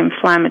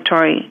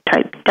anti-inflammatory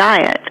type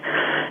diet.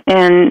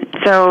 And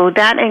so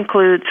that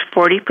includes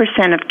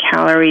 40% of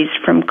calories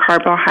from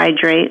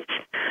carbohydrates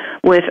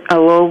with a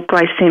low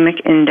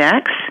glycemic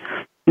index,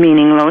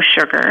 meaning low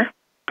sugar,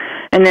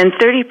 and then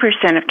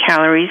 30% of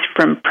calories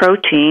from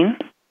protein.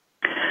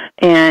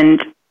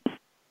 And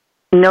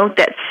note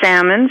that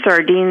salmon,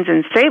 sardines,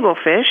 and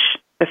sablefish,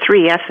 the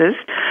 3 S's,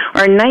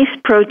 are nice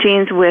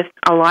proteins with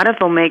a lot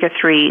of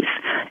omega-3s,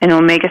 and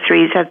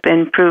omega-3s have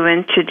been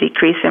proven to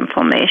decrease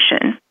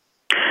inflammation.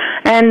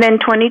 And then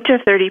 20 to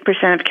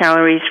 30% of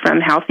calories from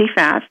healthy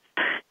fats,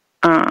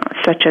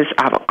 such as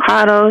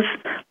avocados,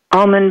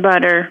 almond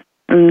butter,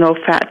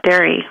 low-fat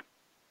dairy.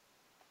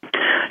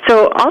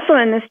 So also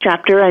in this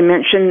chapter, I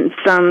mentioned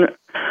some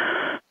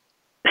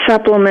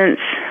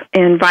supplements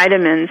and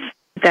vitamins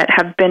that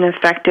have been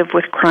effective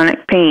with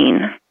chronic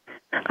pain.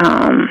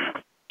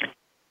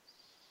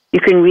 You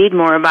can read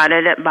more about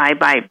it at Bye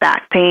Bye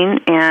Back Pain,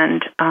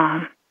 and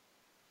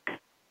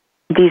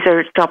these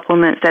are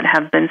supplements that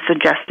have been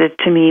suggested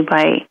to me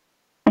by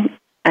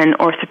an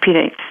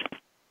orthopedic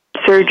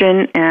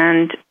surgeon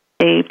and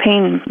a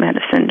pain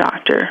medicine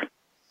doctor.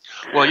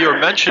 Well, you were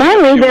mentioning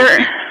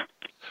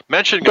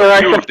mentioning a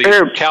few of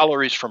these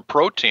calories from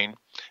protein,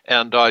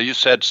 and you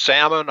said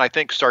salmon, I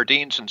think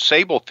sardines and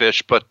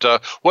sablefish, but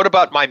what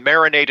about my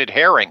marinated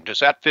herring? Does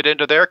that fit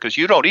into there? Because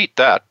you don't eat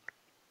that.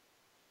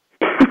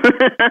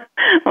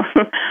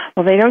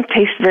 Well, they don't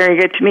taste very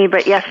good to me,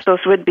 but yes, those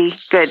would be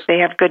good. They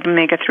have good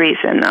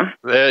omega-3s in them.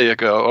 There you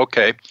go.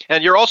 Okay.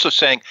 And you're also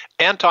saying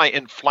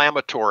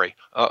anti-inflammatory.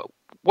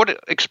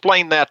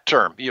 Explain that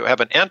term. You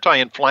have an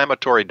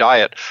anti-inflammatory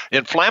diet.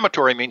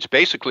 Inflammatory means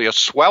basically a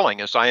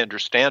swelling, as I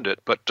understand it.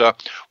 But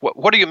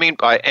what do you mean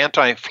by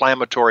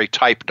anti-inflammatory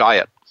type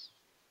diet?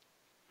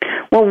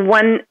 Well,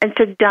 it's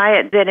a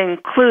diet that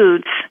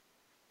includes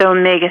the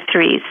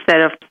omega-3s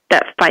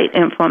that fight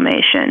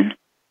inflammation.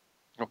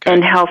 Okay.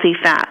 And healthy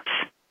fats.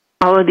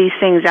 All of these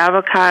things,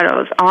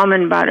 avocados,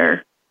 almond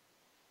butter,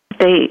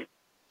 they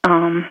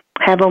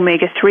have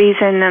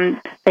omega-3s in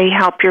them. They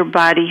help your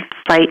body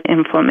fight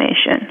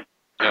inflammation.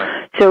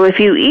 Yeah. So if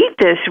you eat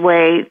this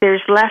way,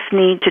 there's less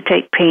need to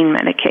take pain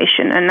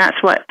medication, and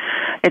that's what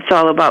it's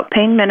all about.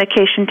 Pain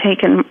medication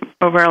taken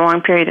over a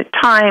long period of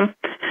time,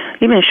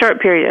 even a short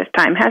period of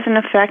time, has an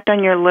effect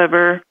on your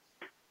liver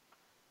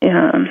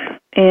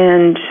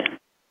and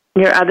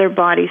your other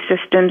body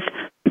systems.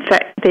 In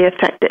fact, they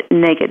affect it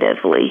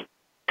negatively.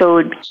 So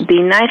it would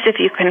be nice if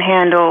you can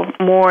handle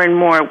more and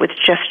more with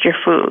just your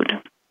food.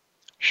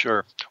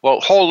 Sure. Well,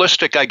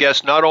 holistic, I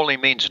guess, not only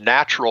means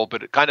natural,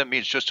 but it kind of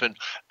means just an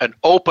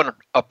open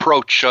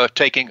approach,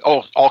 taking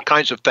all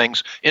kinds of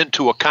things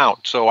into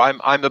account. So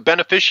I'm the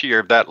beneficiary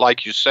of that,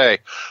 like you say.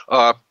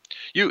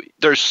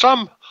 There's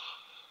some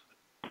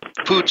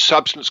food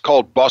substance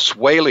called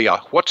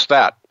boswellia. What's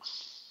that?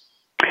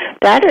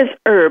 That is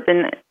herbs,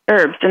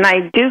 and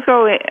I do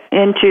go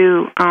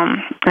into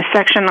a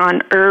section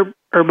on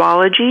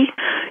herbology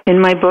in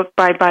my book,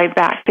 Bye Bye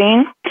Back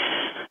Pain.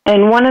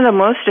 And one of the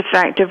most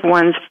effective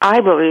ones,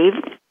 I believe,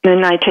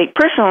 and I take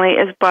personally,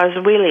 is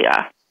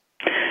boswellia.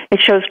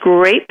 It shows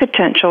great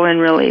potential in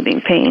relieving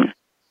pain,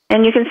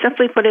 and you can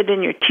simply put it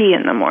in your tea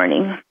in the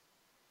morning.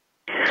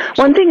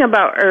 One thing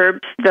about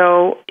herbs,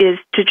 though, is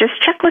to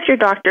just check with your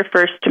doctor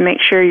first to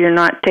make sure you're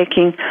not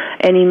taking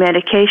any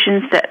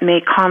medications that may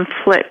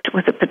conflict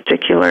with a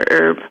particular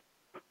herb.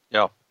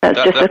 Yeah,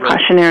 that's just a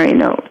cautionary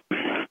note.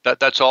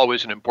 That's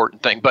always an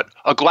important thing. But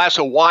a glass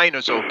of wine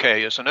is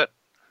okay, isn't it?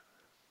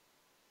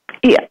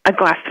 Yeah, a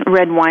glass of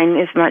red wine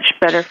is much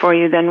better for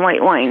you than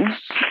white wine.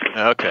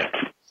 Okay.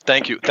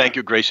 Thank you,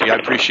 Gracie. I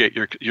appreciate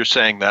your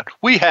saying that.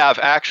 We have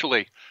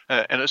actually,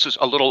 and this is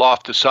a little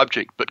off the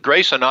subject, but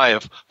Grace and I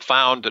have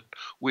found that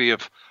we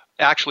have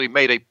actually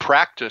made a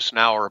practice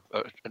now, or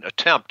an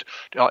attempt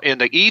in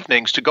the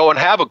evenings to go and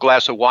have a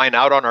glass of wine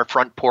out on our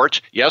front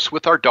porch, yes,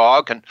 with our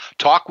dog, and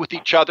talk with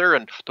each other,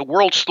 and the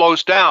world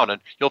slows down, and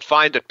you'll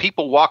find that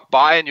people walk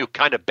by and you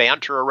kind of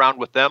banter around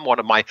with them. One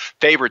of my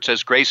favorites,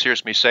 as Grace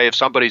hears me say, if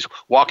somebody's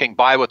walking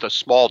by with a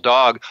small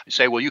dog, I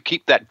say, well, you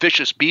keep that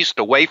vicious beast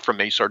away from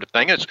me, sort of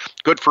thing. It's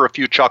good for a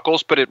few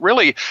chuckles, but it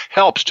really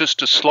helps just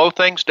to slow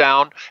things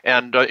down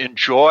and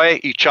enjoy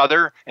each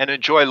other and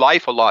enjoy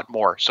life a lot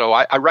more. So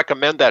I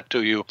recommend that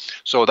to you,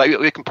 so that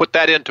we can put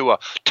that into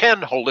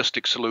 10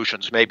 holistic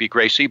solutions, maybe,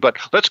 Gracie. But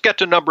let's get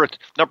to number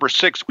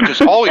 6, which is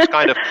always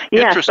kind of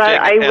interesting. Yes,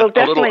 I will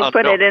definitely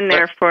put it in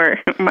there for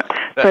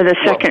the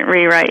second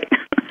rewrite.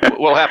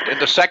 We'll have to, in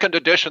the second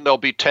edition, there'll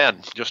be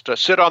 10. Just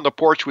sit on the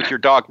porch with your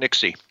dog,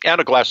 Nixie,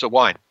 and a glass of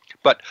wine.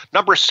 But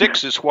number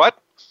 6 is what?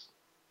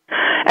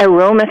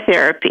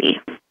 Aromatherapy.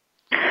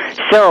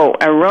 So,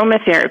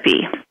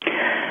 aromatherapy.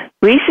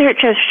 Research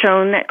has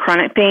shown that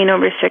chronic pain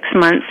over 6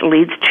 months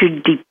leads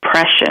to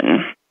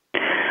depression.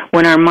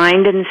 When our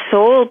mind and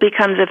soul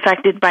becomes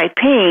affected by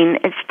pain,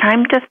 it's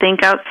time to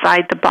think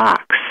outside the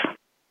box.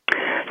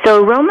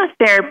 So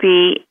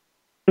aromatherapy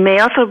may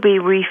also be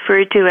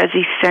referred to as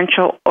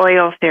essential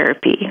oil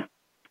therapy.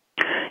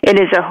 It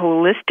is a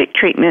holistic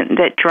treatment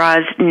that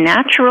draws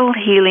natural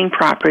healing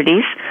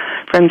properties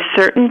from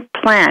certain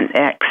plant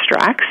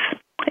extracts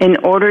in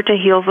order to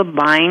heal the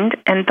mind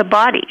and the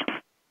body.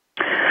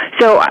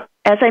 So,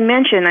 as I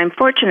mentioned, I'm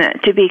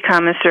fortunate to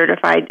become a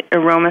certified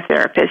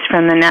aromatherapist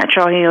from the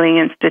Natural Healing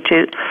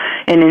Institute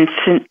in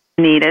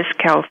Encinitas,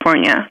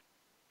 California.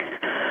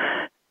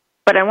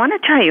 But I want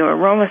to tell you,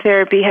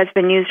 aromatherapy has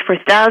been used for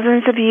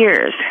thousands of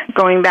years,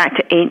 going back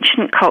to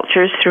ancient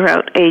cultures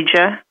throughout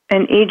Asia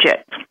and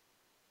Egypt.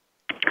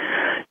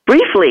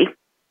 Briefly,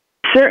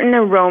 certain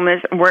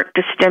aromas work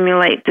to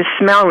stimulate the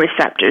smell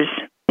receptors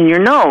in your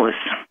nose.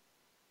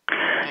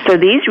 So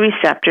these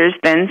receptors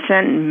then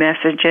send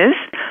messages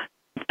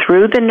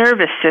through the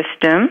nervous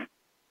system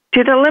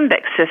to the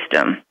limbic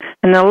system.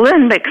 And the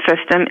limbic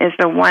system is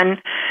the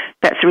one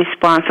that's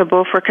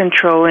responsible for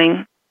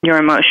controlling your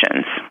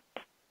emotions.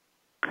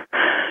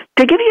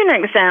 To give you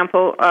an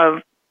example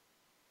of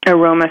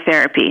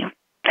aromatherapy,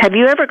 have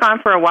you ever gone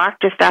for a walk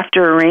just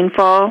after a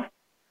rainfall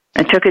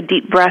and took a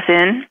deep breath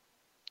in?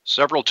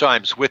 Several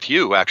times with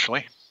you,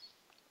 actually.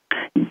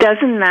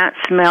 Doesn't that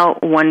smell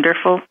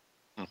wonderful?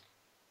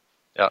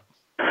 Yeah.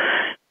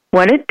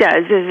 What it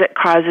does is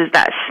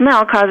that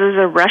smell causes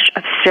a rush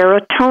of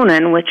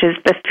serotonin, which is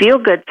the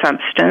feel-good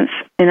substance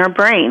in our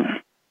brain.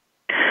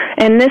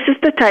 And this is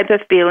the type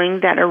of feeling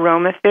that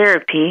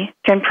aromatherapy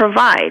can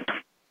provide.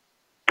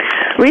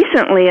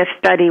 Recently, a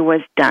study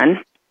was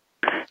done,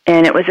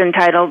 and it was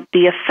entitled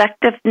The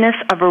Effectiveness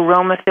of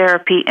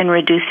Aromatherapy in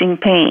Reducing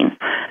Pain,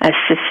 a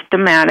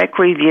Systematic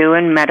Review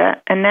and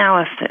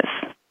Meta-Analysis.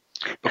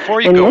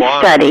 Before you go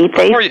on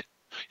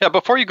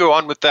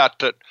with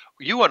that,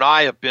 you and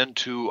I have been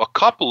to a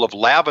couple of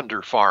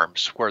lavender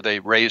farms where they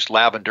raised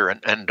lavender,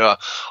 and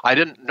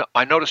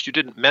I noticed you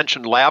didn't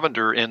mention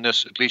lavender in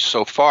this, at least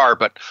so far,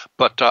 but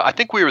I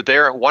think we were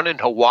there, one in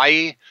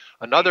Hawaii,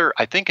 another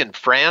I think in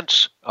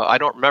France, I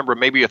don't remember,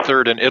 maybe a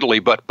third in Italy,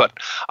 but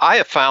I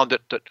have found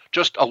that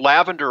just a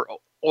lavender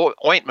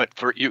ointment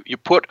for you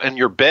put in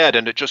your bed,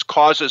 and it just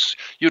causes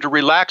you to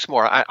relax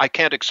more. I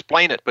can't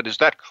explain it, but is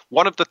that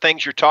one of the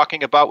things you're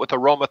talking about with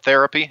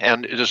aromatherapy,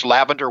 and is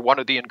lavender one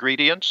of the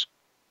ingredients?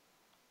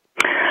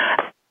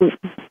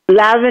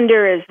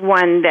 Lavender is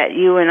one that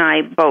you and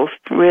I both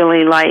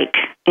really like,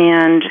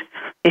 and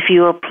if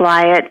you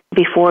apply it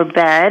before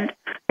bed,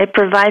 it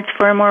provides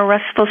for a more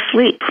restful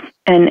sleep.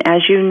 And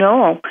as you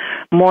know,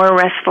 more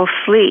restful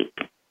sleep,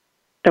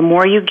 the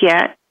more you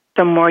get,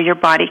 the more your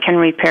body can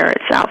repair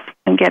itself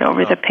and get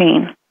over the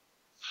pain.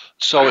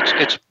 So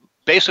it's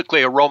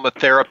basically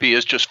aromatherapy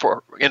is just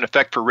in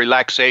effect for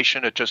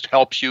relaxation. It just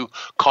helps you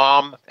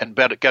calm and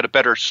get a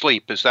better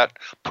sleep. Is that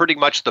pretty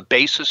much the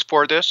basis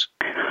for this?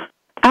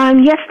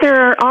 Yes, there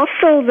are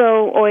also,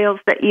 though, oils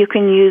that you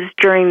can use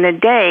during the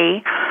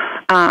day,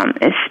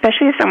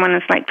 especially if someone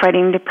is like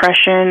fighting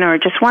depression or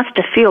just wants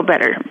to feel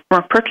better,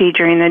 more perky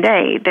during the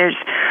day. There's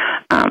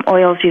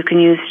oils you can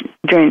use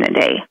during the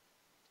day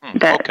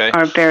that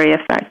are very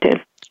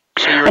effective.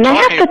 So and I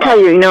have to tell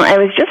you, I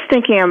was just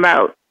thinking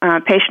about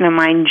a patient of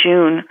mine,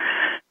 June,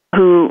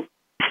 who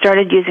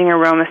started using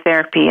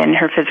aromatherapy in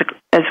her physical,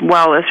 as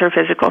well as her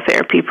physical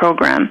therapy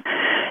program.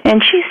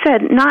 And she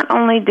said not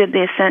only did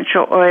the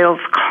essential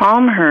oils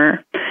calm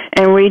her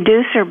and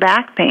reduce her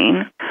back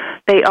pain,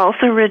 they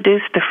also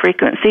reduced the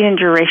frequency and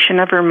duration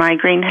of her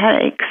migraine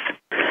headaches.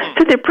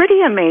 So they're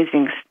pretty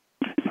amazing.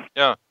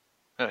 Yeah,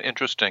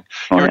 interesting.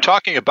 You were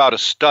talking about a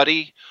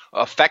study,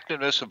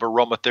 effectiveness of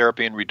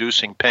aromatherapy in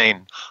reducing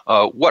pain.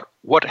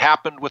 What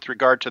happened with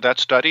regard to that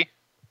study?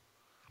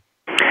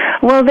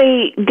 Well,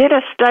 they did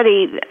a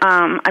study.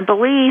 I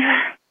believe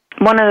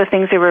one of the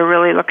things they were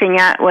really looking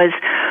at was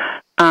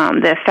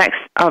the effects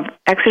of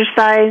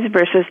exercise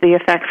versus the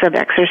effects of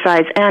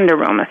exercise and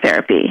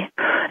aromatherapy.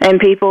 And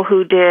people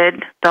who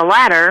did the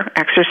latter,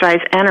 exercise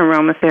and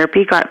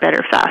aromatherapy, got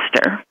better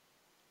faster.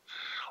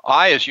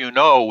 I, as you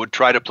know, would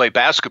try to play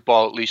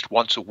basketball at least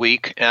once a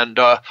week, and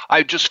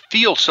I just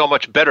feel so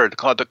much better.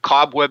 The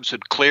cobwebs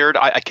had cleared.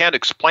 I can't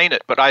explain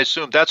it, but I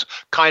assume that's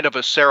kind of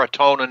a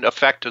serotonin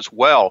effect as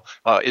well.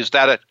 Is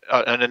that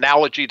an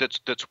analogy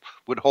that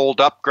would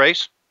hold up,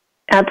 Grace?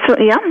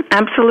 Absolutely, yeah,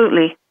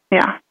 absolutely,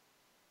 yeah.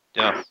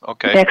 Yeah,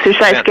 okay. The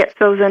exercise gets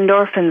those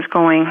endorphins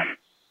going.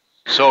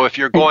 So if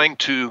you're going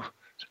to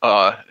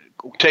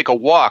take a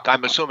walk,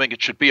 I'm assuming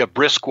it should be a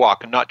brisk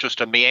walk and not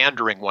just a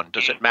meandering one.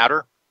 Does it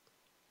matter?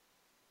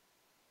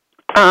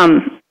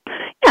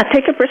 Yeah,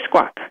 take a brisk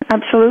walk.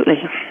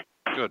 Absolutely.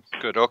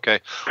 Good. Okay.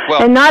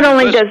 Well, and not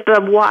only does the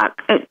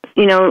walk,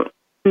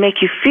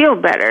 make you feel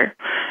better,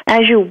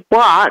 as you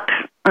walk,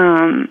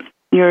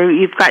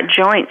 you've got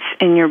joints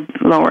in your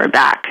lower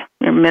back,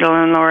 your middle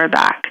and lower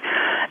back,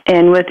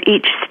 and with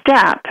each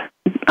step,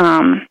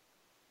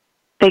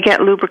 they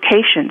get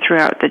lubrication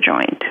throughout the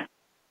joint.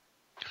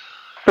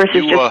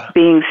 Versus just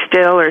being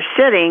still or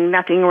sitting,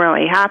 nothing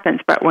really happens.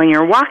 But when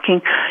you're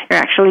walking, you're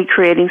actually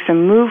creating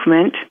some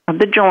movement of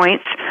the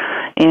joints,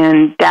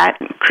 and that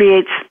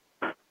creates,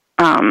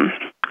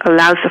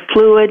 allows the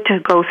fluid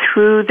to go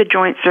through the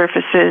joint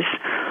surfaces,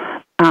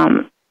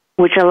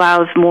 which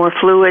allows more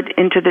fluid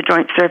into the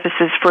joint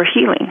surfaces for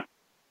healing.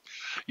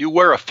 You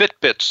wear a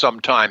Fitbit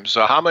sometimes.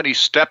 How many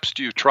steps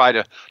do you try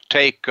to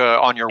take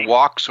on your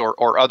walks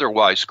or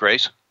otherwise,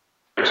 Grace?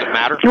 Does it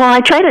matter? Well, I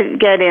try to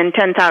get in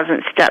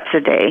 10,000 steps a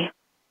day.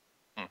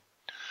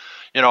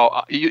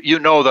 You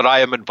know that I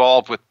am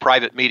involved with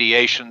private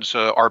mediations,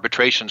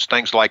 arbitrations,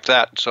 things like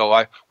that. So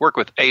I work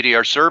with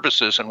ADR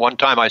Services, and one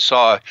time I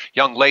saw a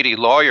young lady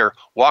lawyer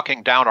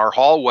walking down our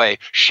hallway,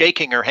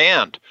 shaking her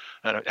hand,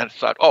 and I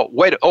thought,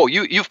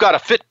 you've got a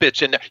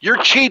Fitbit in there. You're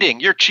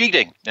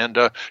cheating. And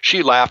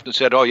she laughed and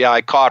said, oh, yeah,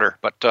 I caught her.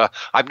 But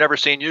I've never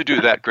seen you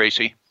do that,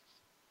 Gracie.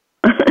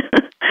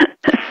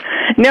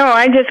 No,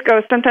 I just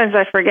go, sometimes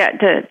I forget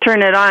to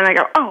turn it on. I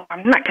go, oh,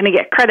 I'm not going to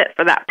get credit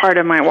for that part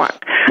of my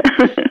walk.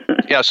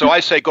 Yeah, so I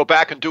say go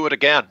back and do it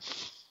again.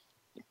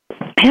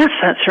 Yes,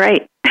 that's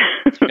right.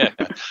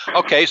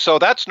 Okay, so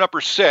that's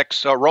number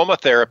 6,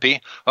 aromatherapy.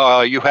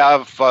 You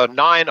have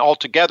 9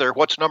 altogether.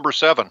 What's number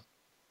 7?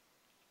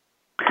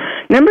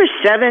 Number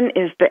 7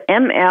 is the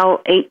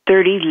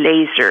ML830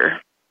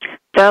 laser.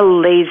 The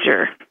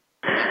laser.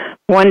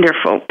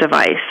 Wonderful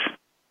device.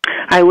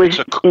 I was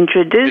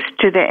introduced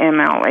to the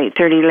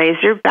ML830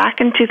 laser back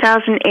in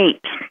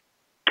 2008.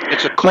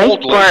 It's a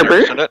cold laser,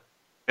 isn't it?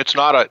 It's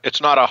not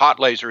a hot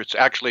laser. It's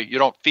actually, you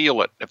don't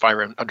feel it, if I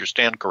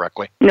understand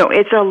correctly. No,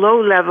 it's a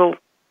low-level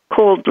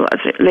cold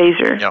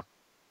laser. Yeah.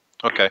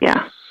 Okay.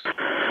 Yeah.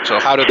 So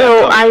how did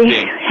so that come to be?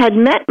 I had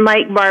met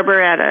Mike Barber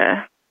at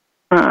a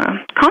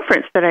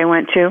conference that I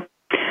went to,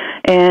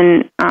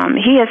 and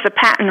he is the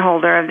patent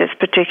holder of this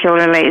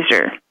particular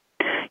laser.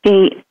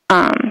 He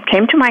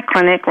came to my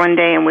clinic one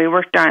day, and we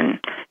worked on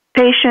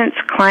patients,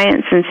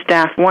 clients, and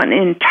staff one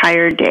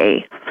entire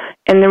day,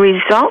 and the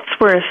results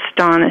were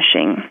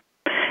astonishing.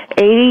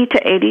 80 to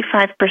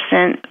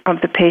 85% of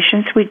the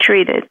patients we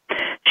treated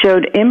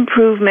showed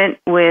improvement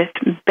with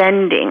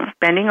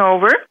bending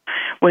over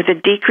with a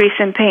decrease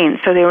in pain.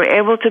 So they were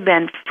able to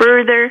bend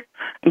further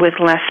with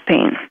less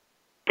pain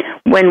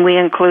when we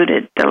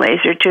included the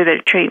laser to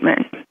their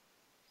treatment.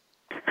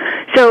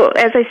 So,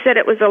 as I said,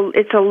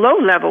 it's a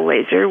low-level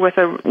laser with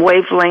a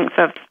wavelength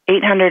of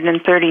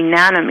 830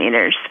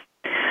 nanometers.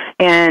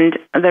 And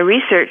the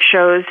research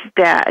shows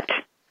that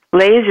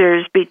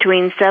lasers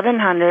between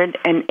 700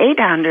 and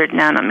 800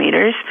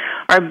 nanometers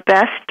are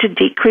best to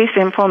decrease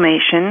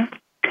inflammation,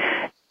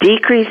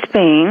 decrease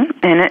pain,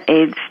 and it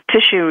aids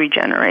tissue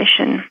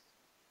regeneration.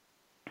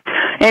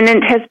 And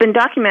it has been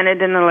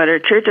documented in the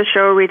literature to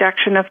show a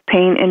reduction of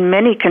pain in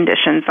many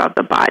conditions of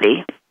the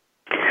body.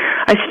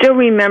 I still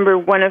remember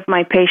one of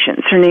my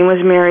patients. Her name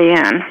was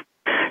Marianne.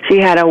 She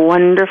had a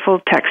wonderful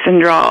Texan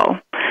drawl.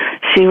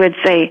 She would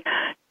say,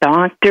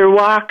 "Dr.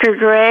 Walker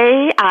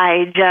Gray,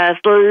 I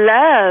just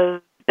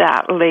love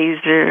that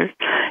laser.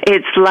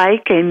 It's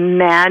like a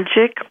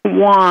magic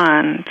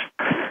wand."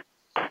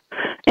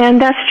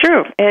 And that's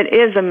true. It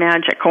is a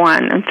magic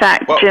wand. In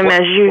fact, Jim,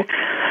 as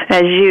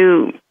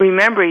you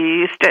remember,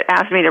 you used to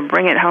ask me to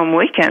bring it home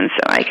weekends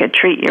so I could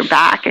treat your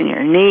back and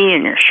your knee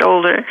and your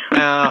shoulder.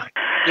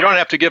 You don't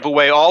have to give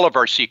away all of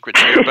our secrets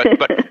here,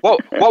 but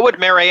what would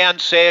Marianne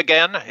say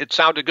again? It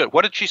sounded good.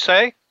 What did she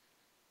say?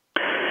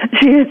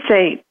 She would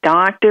say,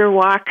 "Dr.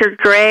 Walker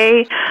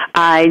Gray,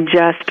 I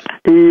just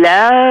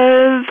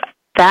love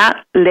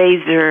that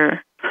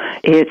laser.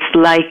 It's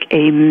like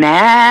a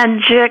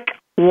magic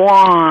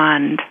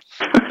wand."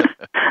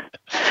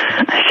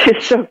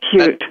 She's so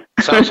cute.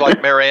 Sounds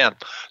like Marianne.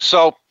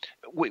 So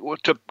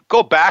to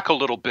go back a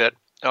little bit,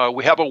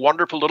 we have a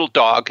wonderful little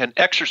dog, and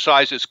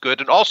exercise is good,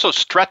 and also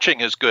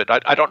stretching is good.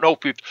 I don't know if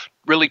we've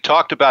really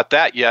talked about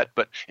that yet,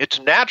 but it's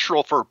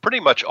natural for pretty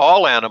much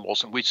all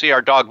animals. And we see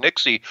our dog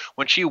Nixie,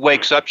 when she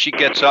wakes up, she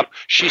gets up,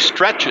 she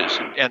stretches,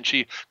 and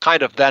she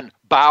kind of then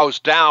bows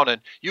down.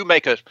 And you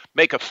make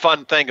a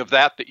fun thing of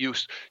that you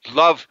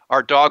love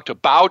our dog to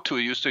bow to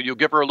you, so you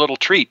give her a little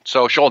treat.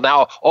 So she'll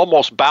now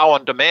almost bow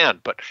on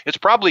demand. But it's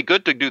probably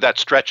good to do that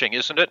stretching,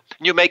 isn't it?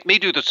 And you make me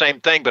do the same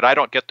thing, but I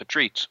don't get the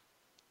treats.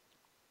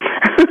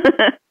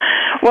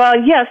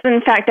 Well, yes.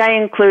 In fact, I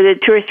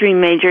included 2 or 3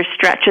 major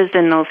stretches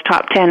in those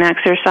top 10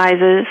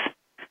 exercises.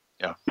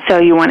 Yeah. So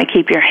you want to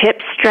keep your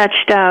hips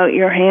stretched out,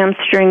 your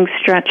hamstrings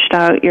stretched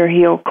out, your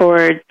heel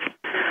cords,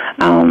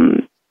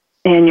 and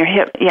your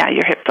hip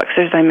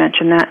flexors. I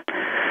mentioned that,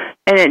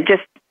 and it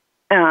just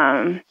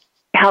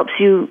helps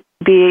you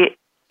be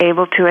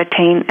able to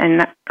attain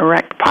an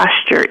erect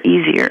posture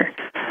easier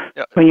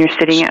when you're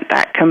sitting at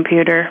that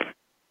computer.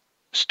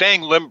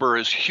 Staying limber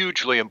is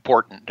hugely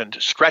important, and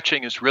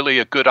stretching is really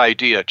a good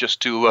idea just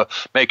to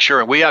make sure.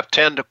 And we have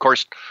tend, of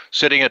course,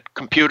 sitting at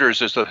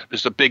computers is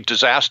a big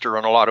disaster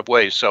in a lot of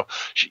ways. So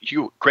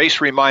Grace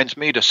reminds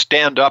me to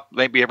stand up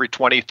maybe every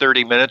 20,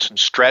 30 minutes and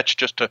stretch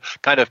just to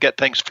kind of get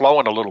things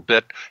flowing a little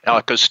bit,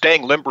 because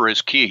staying limber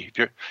is key.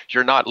 If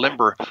you're not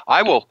limber,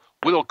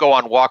 we'll go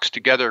on walks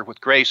together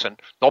with Grace, and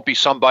there'll be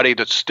somebody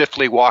that's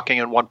stiffly walking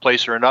in one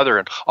place or another.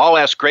 And I'll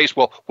ask Grace,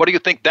 well, what do you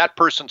think that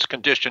person's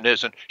condition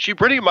is? And she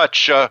pretty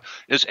much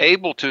is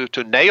able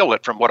to nail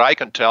it from what I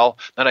can tell.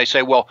 Then I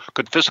say, well,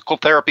 could physical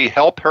therapy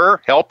help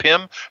her, help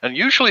him? And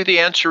usually the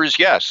answer is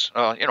yes.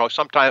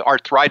 Sometimes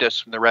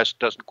arthritis and the rest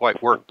doesn't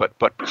quite work, but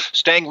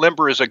staying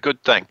limber is a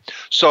good thing.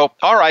 So,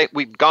 all right,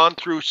 we've gone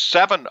through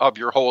 7 of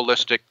your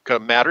holistic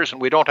matters,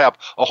 and we don't have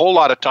a whole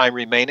lot of time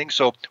remaining.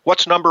 So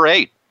what's number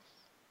 8?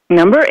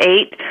 Number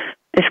 8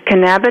 is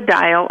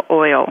cannabidiol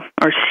oil,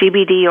 or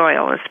CBD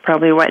oil. Is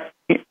probably what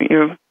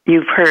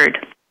you've heard.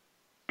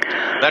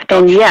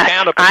 And yes,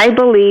 cannabis. I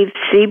believe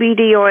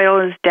CBD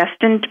oil is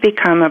destined to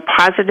become a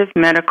positive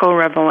medical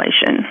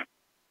revelation.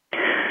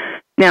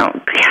 Now,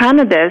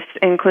 cannabis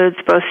includes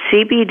both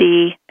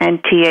CBD and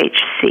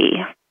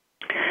THC.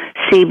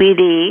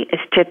 CBD is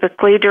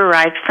typically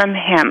derived from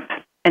hemp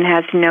and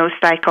has no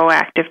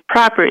psychoactive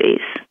properties.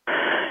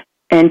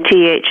 And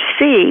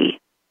THC,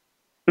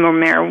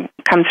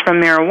 comes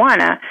from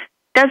marijuana,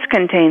 does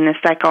contain the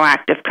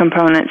psychoactive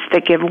components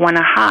that give one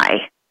a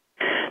high.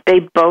 They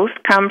both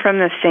come from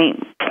the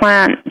same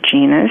plant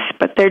genus,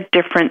 but they're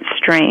different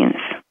strains.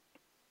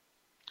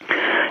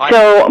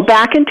 So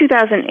back in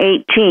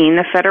 2018,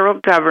 the federal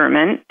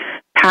government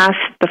passed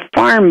the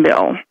Farm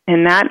Bill,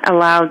 and that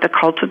allowed the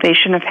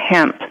cultivation of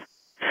hemp,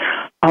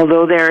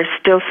 although there are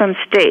still some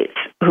states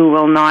who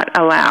will not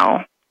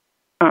allow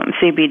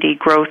CBD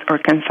growth or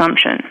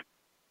consumption.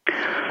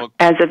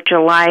 As of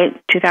July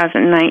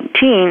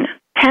 2019,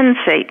 10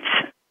 states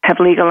have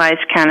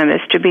legalized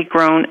cannabis to be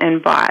grown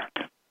and bought.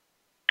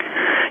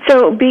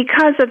 So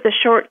because of the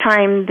short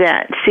time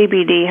that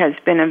CBD has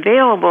been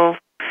available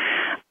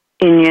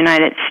in the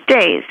United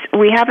States,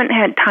 we haven't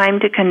had time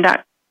to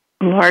conduct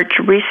large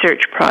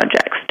research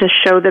projects to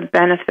show the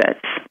benefits.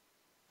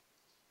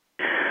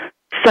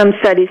 Some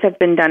studies have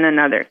been done in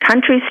other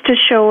countries to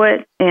show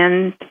it,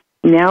 and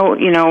now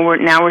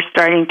we're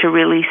starting to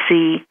really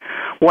see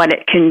what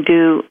it can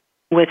do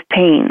with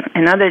pain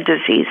and other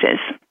diseases.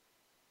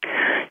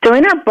 So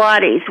in our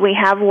bodies, we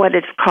have what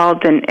is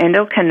called an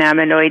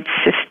endocannabinoid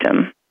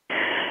system,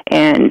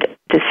 and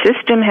the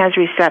system has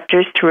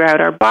receptors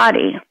throughout our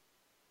body.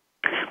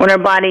 When our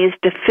body is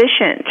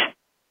deficient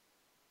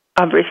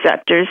of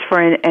receptors for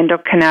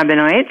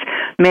endocannabinoids,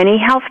 many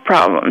health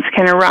problems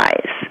can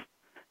arise.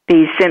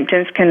 These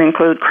symptoms can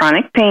include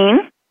chronic pain,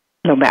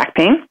 low back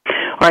pain,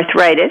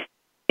 arthritis,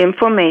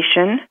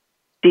 inflammation,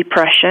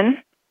 depression,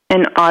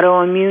 and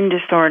autoimmune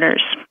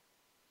disorders.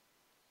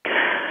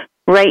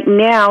 Right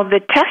now, the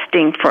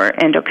testing for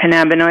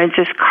endocannabinoids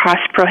is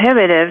cost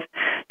prohibitive,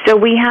 so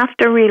we have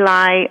to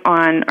rely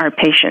on our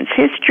patient's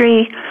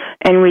history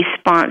and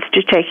response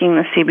to taking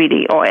the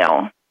CBD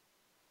oil.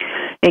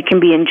 It can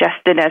be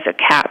ingested as a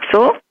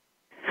capsule,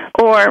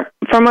 or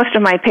for most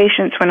of my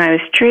patients when I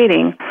was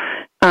treating,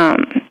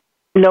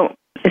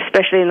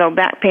 especially low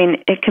back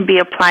pain, it can be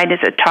applied as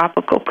a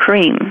topical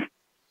cream.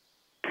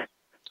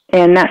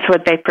 And that's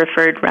what they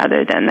preferred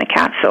rather than the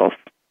capsules.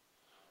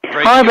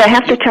 However, I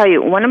have to tell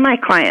you, one of my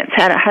clients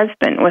had a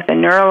husband with a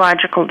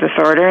neurological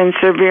disorder and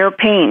severe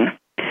pain.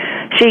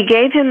 She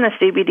gave him the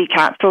CBD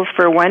capsules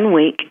for 1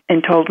 week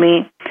and told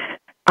me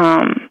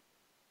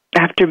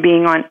after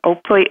being on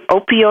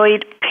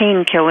opioid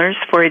painkillers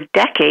for a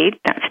decade,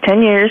 that's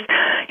 10 years,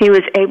 he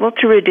was able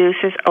to reduce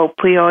his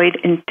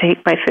opioid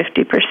intake by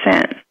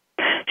 50%.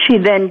 She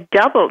then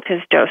doubled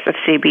his dose of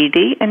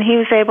CBD, and he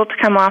was able to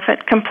come off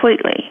it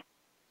completely.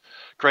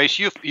 Grace,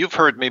 you've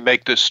heard me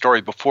make this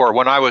story before.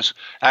 When I was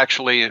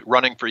actually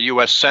running for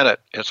U.S. Senate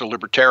as a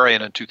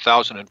libertarian in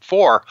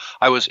 2004,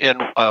 I was in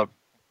a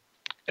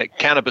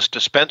cannabis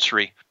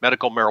dispensary,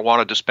 medical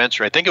marijuana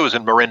dispensary. I think it was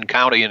in Marin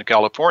County in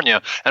California,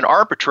 and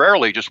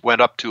arbitrarily just went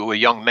up to a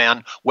young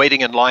man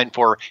waiting in line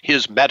for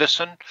his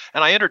medicine,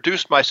 and I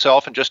introduced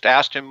myself and just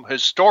asked him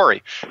his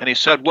story. And he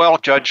said, well,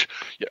 Judge,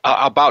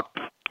 about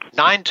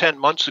 9-10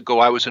 months ago,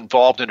 I was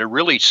involved in a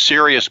really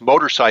serious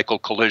motorcycle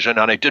collision,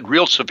 and I did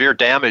real severe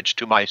damage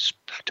to my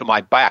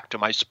back, to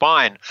my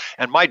spine.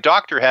 And my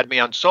doctor had me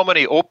on so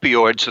many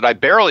opioids that I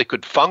barely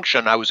could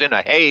function. I was in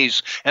a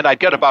haze, and I'd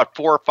get about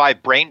 4 or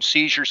 5 brain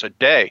seizures a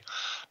day.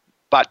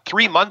 About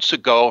 3 months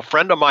ago, a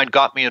friend of mine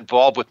got me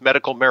involved with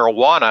medical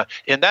marijuana.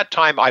 In that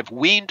time, I've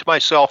weaned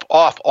myself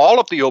off all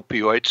of the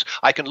opioids.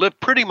 I can live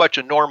pretty much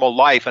a normal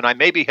life, and I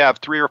maybe have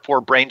 3 or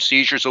 4 brain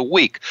seizures a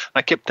week. And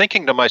I kept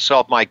thinking to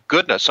myself, my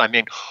goodness, I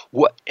mean,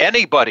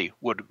 anybody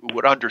would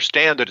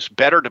understand that it's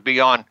better to be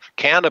on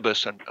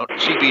cannabis and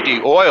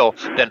CBD oil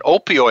than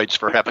opioids,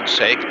 for heaven's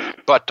sake.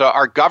 But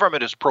our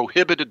government has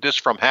prohibited this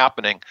from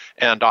happening.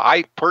 And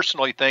I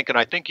personally think, and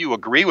I think you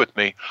agree with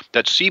me,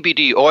 that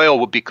CBD oil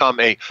will become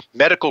a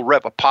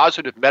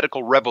positive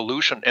medical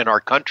revolution in our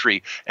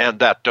country, and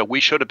that we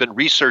should have been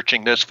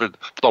researching this for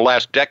the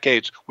last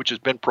decades, which has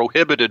been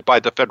prohibited by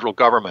the federal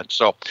government.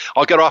 So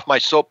I'll get off my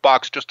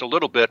soapbox just a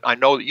little bit. I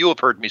know that you have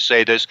heard me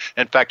say this.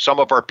 In fact, some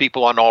of our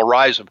people on All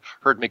Rise have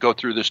heard me go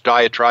through this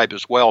diatribe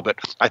as well, but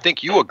I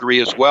think you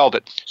agree as well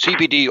that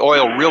CBD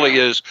oil really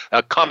is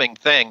a coming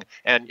thing,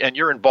 and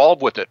you're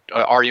involved with it,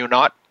 are you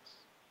not?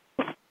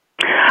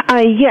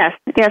 Yes,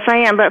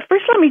 I am. But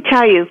first let me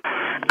tell you,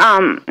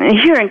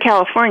 here in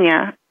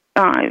California,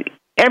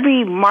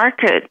 every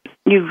market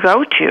you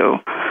go to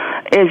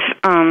is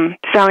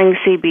selling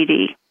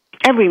CBD.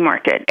 Every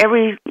market,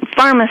 every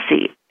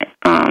pharmacy.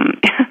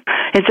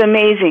 It's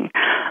amazing.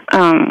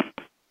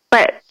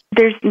 But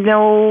there's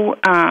no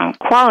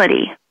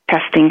quality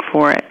testing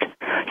for it.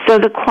 So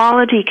the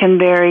quality can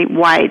vary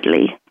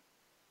widely.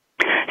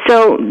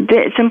 So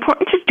it's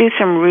important to do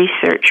some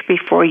research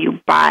before you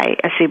buy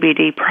a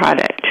CBD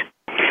product.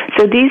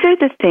 So these are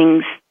the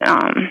things,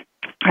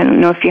 I don't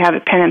know if you have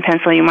a pen and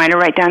pencil, you might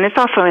write down. It's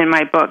also in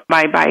my book,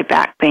 Bye Bye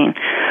Back Pain.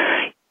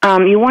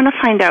 You want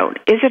to find out,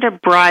 is it a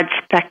broad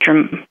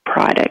spectrum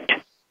product?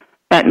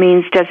 That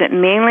means, does it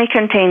mainly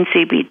contain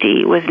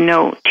CBD with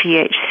no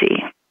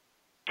THC?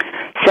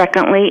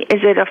 Secondly,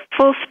 is it a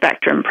full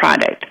spectrum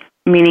product?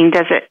 Meaning,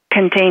 does it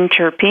contain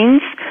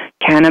terpenes,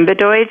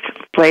 cannabinoids,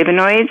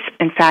 flavonoids,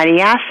 and fatty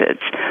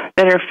acids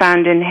that are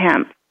found in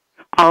hemp,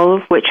 all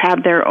of which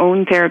have their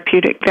own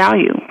therapeutic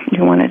value.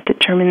 You want to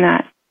determine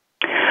that.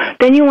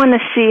 Then you want to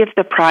see if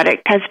the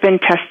product has been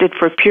tested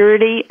for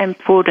purity and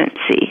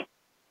potency,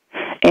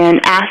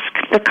 and ask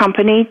the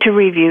company to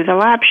review the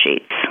lab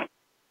sheets.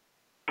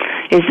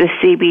 Is the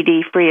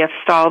CBD free of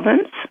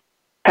solvents,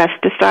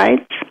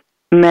 pesticides,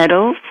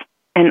 metals,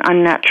 and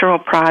unnatural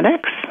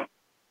products?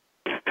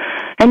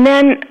 And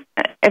then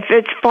if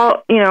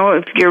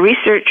if your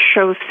research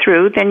shows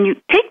through, then you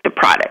take the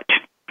product.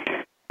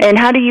 And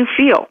how do you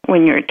feel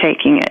when you're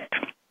taking it?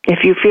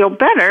 If you feel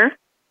better,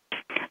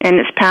 and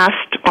it's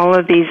passed all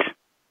of these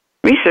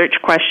research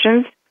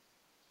questions,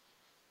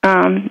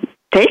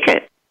 take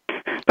it.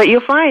 But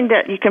you'll find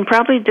that you can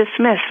probably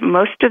dismiss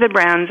most of the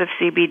brands of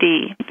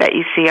CBD that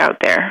you see out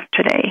there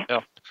today.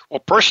 Yeah. Well,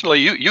 personally,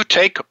 you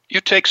take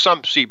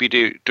some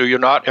CBD, do you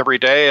not, every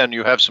day? And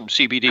you have some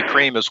CBD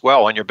cream as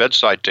well on your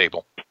bedside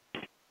table.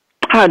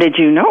 How did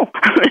you know?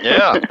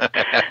 Yeah.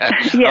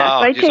 Yes,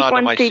 I take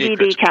one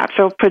CBD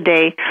capsule per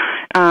day,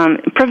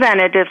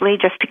 preventatively,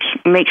 just to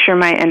make sure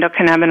my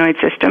endocannabinoid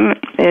system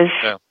is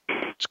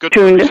it's good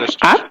tuned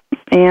up.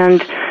 And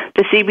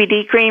the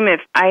CBD cream,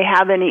 if I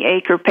have any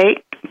ache or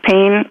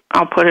pain,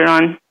 I'll put it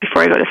on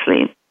before I go to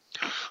sleep.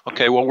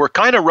 Okay, well, we're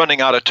kind of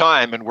running out of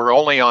time, and we're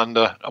on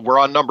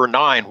number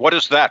 9. What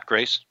is that,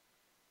 Grace?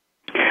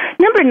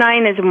 Number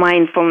 9 is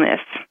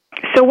mindfulness.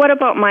 So what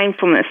about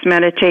mindfulness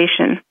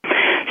meditation?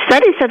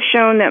 Studies have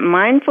shown that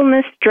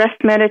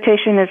mindfulness-stressed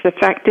meditation is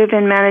effective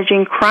in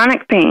managing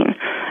chronic pain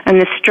and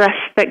the stress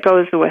that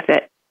goes with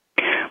it.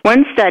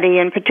 One study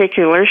in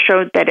particular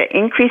showed that it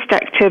increased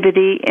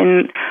activity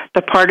in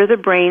the part of the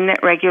brain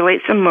that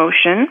regulates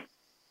emotion,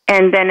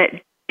 and then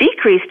it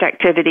decreased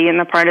activity in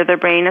the part of the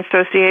brain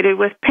associated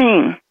with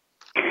pain.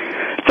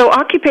 So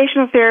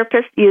occupational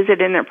therapists use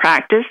it in their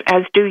practice,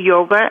 as do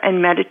yoga and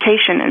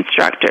meditation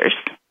instructors.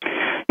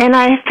 And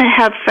I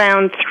have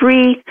found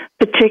 3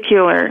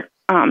 particular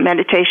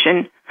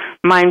meditation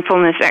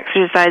mindfulness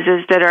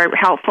exercises that are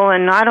helpful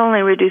in not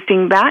only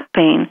reducing back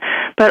pain,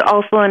 but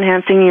also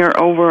enhancing your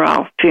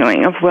overall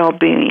feeling of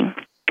well-being.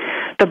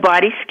 The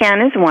body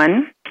scan is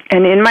one,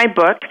 and in my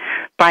book,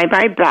 Bye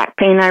Bye Back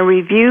Pain, I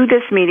review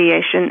this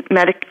meditation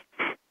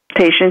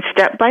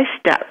step by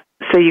step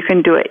so you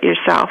can do it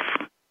yourself.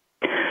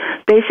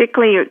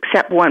 Basically, you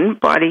accept one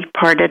body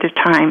part at a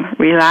time,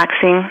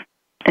 relaxing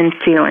and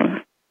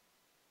feeling.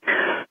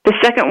 The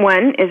second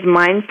one is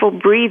mindful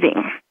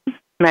breathing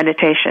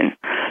meditation.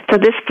 So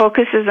this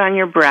focuses on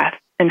your breath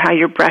and how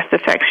your breath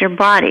affects your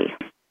body.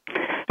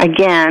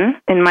 Again,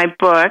 in my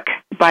book,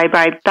 Bye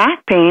Bye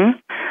Back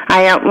Pain,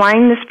 I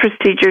outline this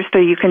procedure so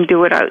you can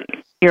do it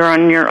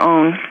on your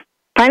own.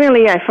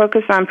 Finally, I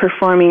focus on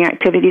performing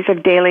activities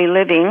of daily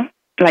living,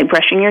 like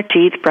brushing your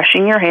teeth,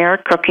 brushing your hair,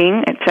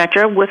 cooking,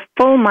 etc., with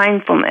full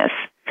mindfulness.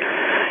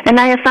 And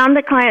I have found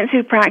that clients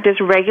who practice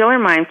regular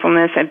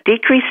mindfulness have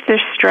decreased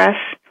their stress,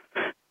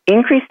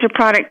 increased their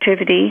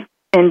productivity,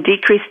 and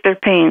decreased their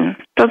pain.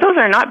 So those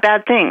are not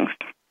bad things.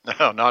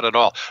 No, not at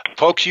all.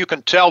 Folks, you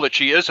can tell that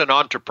she is an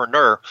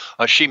entrepreneur.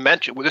 She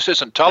mentioned, this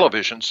isn't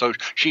television, so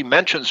she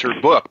mentions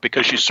her book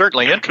because she's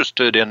certainly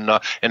interested in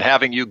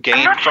having you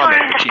gain from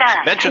it. She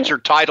mentions her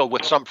title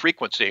with some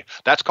frequency.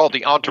 That's called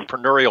the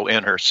entrepreneurial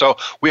in her. So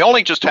we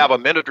only just have a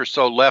minute or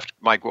so left,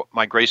 my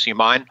Gracie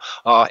mine.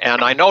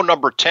 And I know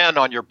number 10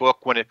 on your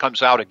book, when it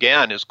comes out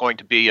again, is going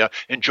to be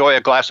enjoy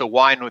a glass of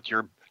wine with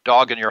your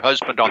dog and your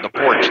husband on the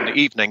porch in the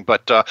evening.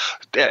 But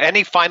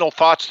any final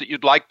thoughts that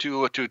you'd like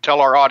to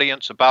tell our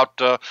audience about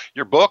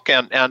your book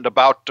and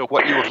about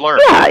what you have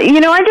learned? Yeah,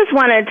 I just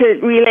wanted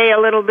to relay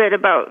a little bit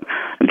about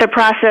the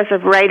process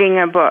of writing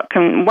a book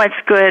and what's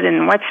good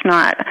and what's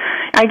not.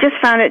 I just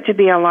found it to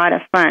be a lot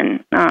of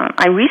fun.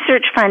 I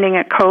researched finding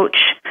a coach,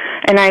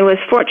 and I was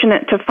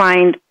fortunate to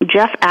find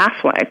Jeff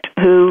Affleck,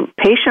 who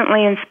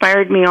patiently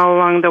inspired me all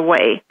along the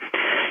way.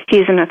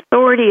 He's an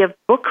authority of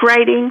book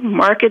writing,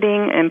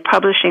 marketing, and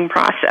publishing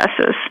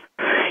processes.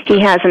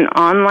 He has an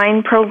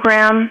online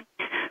program.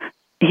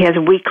 He has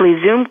weekly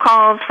Zoom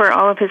calls for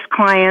all of his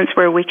clients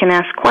where we can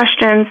ask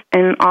questions,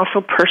 and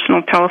also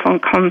personal telephone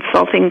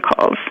consulting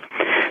calls.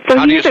 So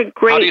he's a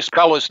great... How do you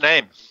spell his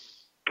name?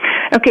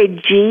 Okay,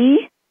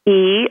 Geoffs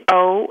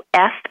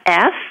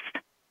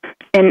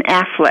and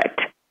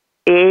Affleck.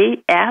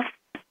 Affleck.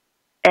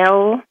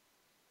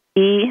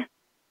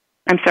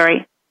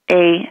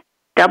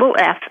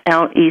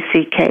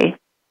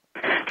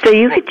 So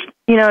you could,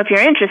 if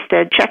you're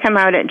interested, check him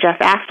out at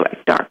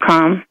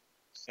jeffaffleck.com.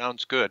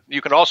 Sounds good.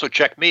 You can also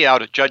check me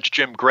out at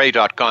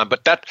judgejimgray.com.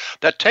 But that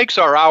takes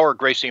our hour,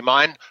 Gracie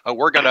mine.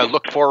 We're going to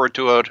look forward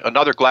to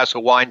another glass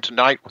of wine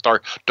tonight with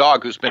our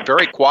dog, who's been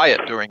very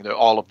quiet during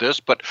all of this.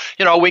 But,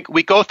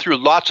 we go through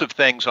lots of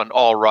things on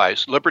All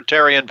Rise.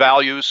 Libertarian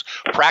values,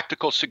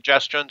 practical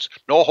suggestions,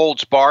 no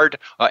holds barred,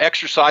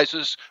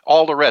 exercises,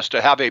 all the rest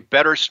to have a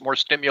better, more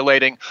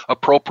stimulating,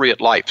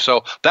 appropriate life.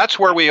 So that's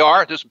where we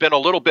are. This has been a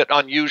little bit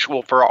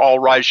unusual for our All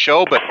Rise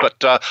show,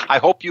 but I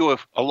hope you,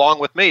 along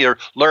with me, are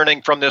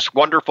learning from this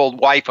wonderful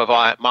wife of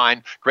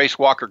mine, Grace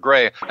Walker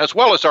Gray, as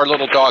well as our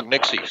little dog,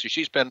 Nixie. So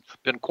she's been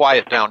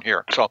quiet down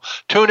here. So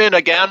tune in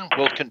again.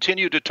 We'll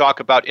continue to talk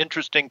about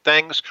interesting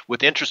things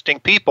with interesting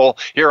people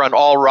here on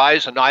All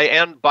Rise. And I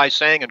end by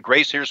saying, and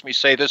Grace hears me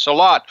say this a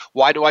lot,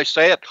 why do I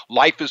say it?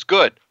 Life is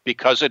good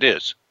because it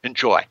is.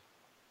 Enjoy.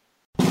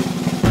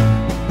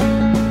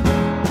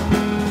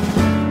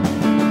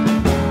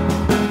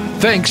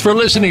 Thanks for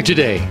listening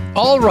today.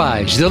 All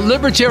Rise, the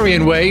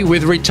Libertarian Way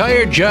with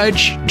retired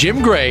Judge Jim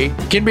Gray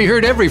can be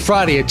heard every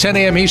Friday at 10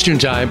 a.m. Eastern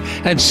Time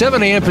and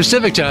 7 a.m.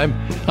 Pacific Time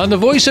on the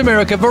Voice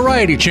America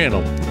Variety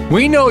Channel.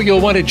 We know you'll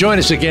want to join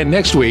us again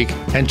next week,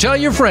 and tell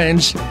your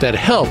friends that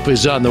help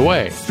is on the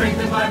way.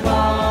 Strengthened by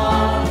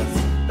bonds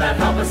that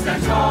help us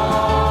stand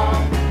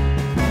strong.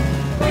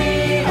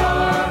 We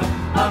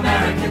are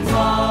Americans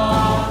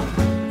all.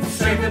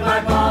 Strengthened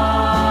by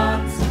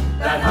bonds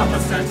that help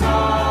us stand strong.